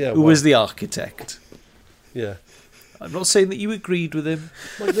 Yeah, who was the architect. Yeah. I'm not saying that you agreed with him.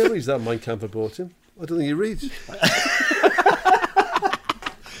 Mike never reads that Mein Kampf I bought him. I don't think he reads.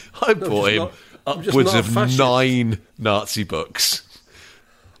 I bought him upwards of 9 Nazi books.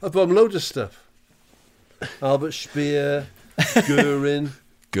 I bought him loads of stuff. Albert Speer, Goering,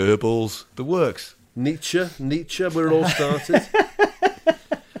 Goebbels, the works. Nietzsche, where it all started.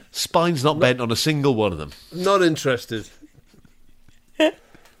 Spine's not bent on a single one of them. Not interested.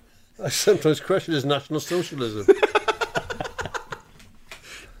 I sometimes question his National Socialism.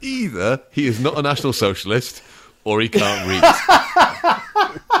 Either he is not a National Socialist or he can't read.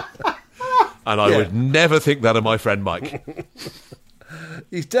 And I would never think that of my friend Mike.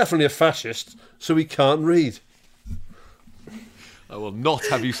 He's definitely a fascist, so he can't read. I will not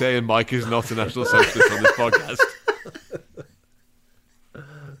have you saying Mike is not a National Socialist on this podcast.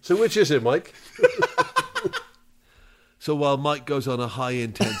 So which is it, Mike? So while Mike goes on a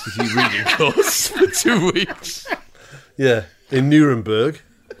high-intensity reading course for 2 weeks... Yeah, in Nuremberg.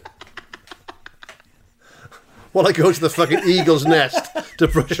 While I go to the fucking eagle's nest to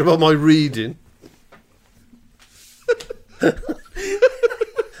brush up on my reading.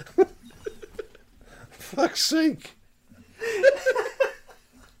 Fuck's sake.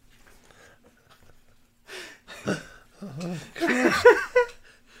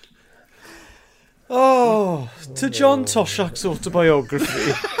 Oh, to John Toshak's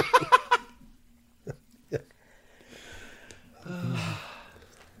autobiography.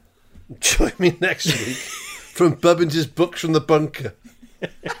 Join me next week from Bubbins' Books from the Bunker.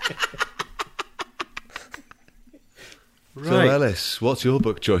 Right. So Ellis, what's your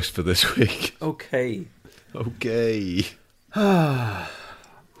book choice for this week? Okay.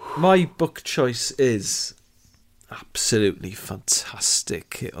 My book choice is absolutely fantastic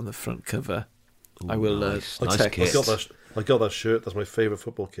kit on the front cover. Ooh, I will. Nice kit. I got that shirt. That's my favourite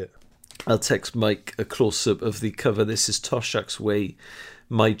football kit. I'll text Mike a close-up of the cover. This is Toshak's Way,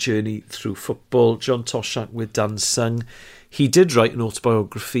 My Journey Through Football. John Toshak with Dan Sung. He did write an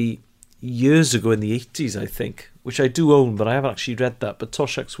autobiography years ago in the 80s, I think, which I do own, but I haven't actually read that. But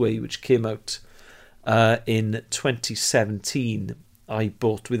Toshak's Way, which came out in 2017, I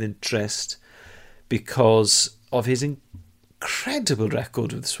bought with interest because of his incredible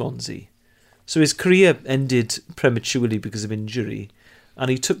record with Swansea. So his career ended prematurely because of injury, and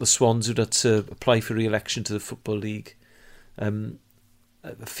he took the Swans, who'd had to apply for re-election to the Football League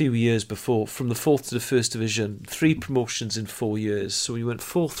a few years before, from the 4th to the 1st Division, 3 promotions in 4 years. So he went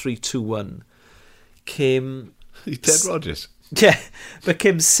 4-3-2-1. He's Ted Rogers. Yeah,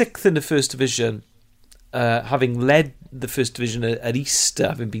 became 6th in the 1st Division, having led the 1st Division at Easter,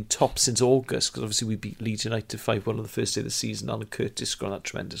 having been top since August, because obviously we beat Leeds United 5-1 on the first day of the season. Alan Curtis scored that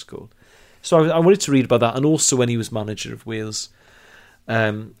tremendous goal. So I wanted to read about that, and also when he was manager of Wales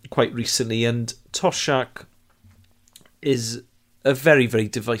quite recently. And Toshak is a very, very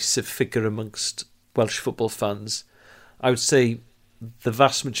divisive figure amongst Welsh football fans. I would say the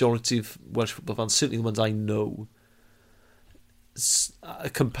vast majority of Welsh football fans, certainly the ones I know,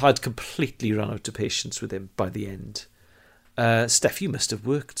 had completely run out of patience with him by the end. Steph, you must have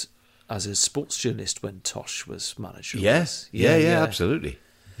worked as a sports journalist when Tosh was manager. Yes, yeah, absolutely.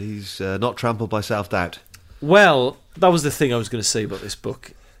 He's not trampled by self-doubt. Well, that was the thing I was going to say about this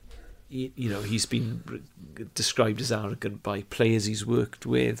book. You know, he's been described as arrogant by players he's worked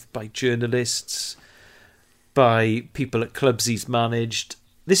with, by journalists, by people at clubs he's managed.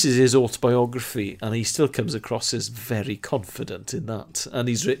 This is his autobiography, and he still comes across as very confident in that, and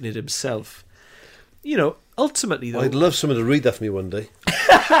he's written it himself. You know, ultimately, though... I'd love someone to read that for me one day.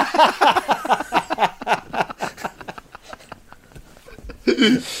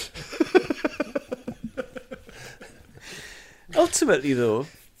 Ultimately, though,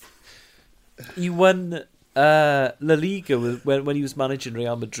 he won La Liga when he was managing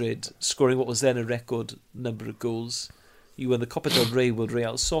Real Madrid, scoring what was then a record number of goals. He won the Copa del Rey with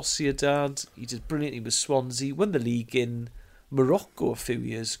Real Sociedad. He did brilliantly with Swansea. He won the league in Morocco a few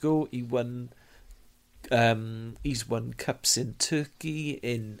years ago. He's won cups in Turkey,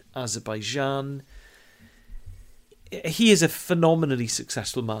 in Azerbaijan. He is a phenomenally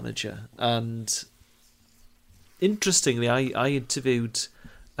successful manager, and interestingly, I interviewed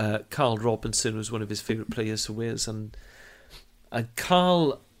Carl Robinson, who was one of his favourite players for Wales, and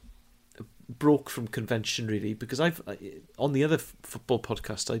Carl broke from convention really, because on the other football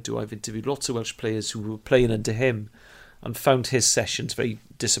podcast I do, I've interviewed lots of Welsh players who were playing under him and found his sessions very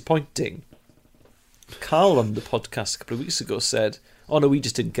disappointing. Carl on the podcast a couple of weeks ago said, "Oh no, we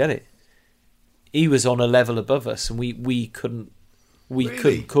just didn't get it. He was on a level above us, and we couldn't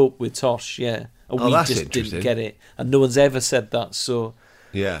cope with Tosh, yeah, and we just didn't get it." And no one's ever said that. So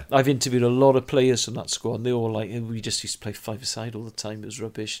Yeah. I've interviewed a lot of players from that squad, and they all like, we just used to play five-a-side all the time. It was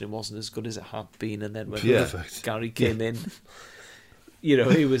rubbish, and it wasn't as good as it had been. And then when Gary came in,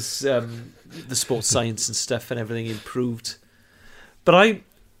 it was the sports science and stuff and everything improved. But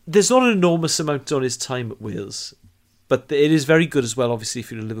there's not an enormous amount on his time at Wales, but it is very good as well, obviously,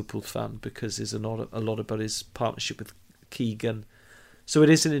 if you're a Liverpool fan, because there's a lot about his partnership with Keegan. So it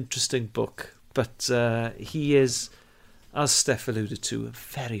is an interesting book, but he is, as Steph alluded to, a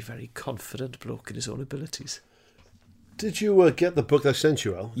very, very confident bloke in his own abilities. Did you get the book I sent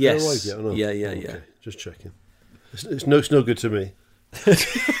you, Al? Yes. Yeah, no? Yeah. Okay. Just checking. It's no good to me.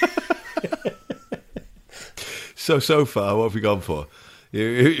 So far, what have we gone for?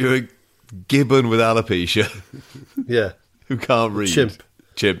 You're a gibbon with alopecia. Yeah. Who can't read.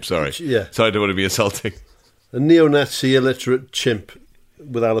 Chimp, sorry. Yeah. Sorry, I don't want to be insulting. A neo-Nazi illiterate chimp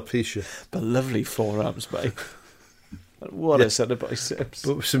with alopecia. But lovely forearms, mate. What a set of biceps.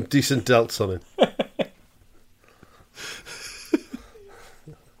 But with some decent delts on him.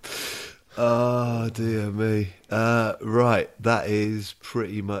 Oh, dear me. Right, that is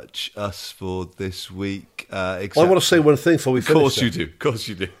pretty much us for this week. I want to say one thing before we finish. Of course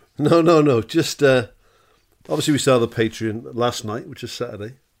you do. No. Just, obviously we started the Patreon last night, which is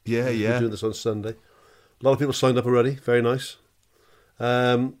Saturday. Yeah. We're doing this on Sunday. A lot of people signed up already. Very nice.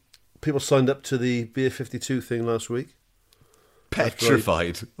 People signed up to the Beer 52 thing last week.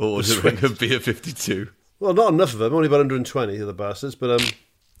 Petrified ordering a Beer 52. Well, not enough of them. Only about 120 of the bastards, but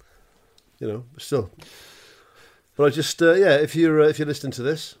still. But I just, if you're listening to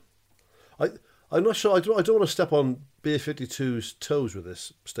this, I'm not sure. I don't want to step on Beer 52's toes with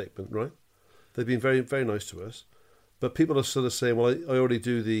this statement, right? They've been very, very nice to us, but people are sort of saying, "Well, I already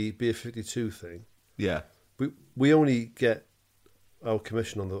do the Beer 52 thing." Yeah. We only get our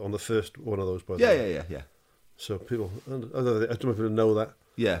commission on the first one of those. By the way. Yeah. So people, I don't know if people know that.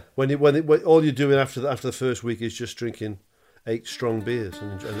 Yeah. When all you're doing after the first week is just drinking 8 strong beers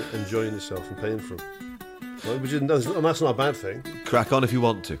and enjoying yourself and paying for them. Right? And that's not a bad thing. Crack on if you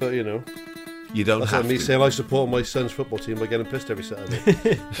want to. But, you don't that's have like me to. saying I support my son's football team by getting pissed every Saturday.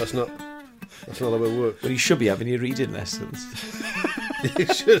 That's not how it works. Well, you should be having your reading lessons. You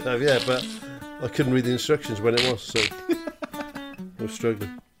should have, yeah, but I couldn't read the instructions when it was, so I was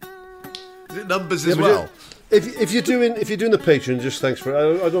struggling. Is it numbers as well? If you're doing the Patreon, just thanks for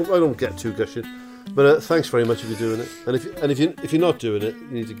it. I don't get too gushing, but thanks very much if you're doing it. And if you're not doing it, you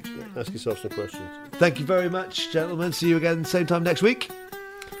need to ask yourself some questions. Thank you very much, gentlemen. See you again same time next week.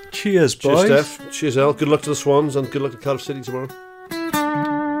 Cheers, boys. Cheers, Steph. Cheers, Al. Good luck to the Swans and good luck to Cardiff City tomorrow.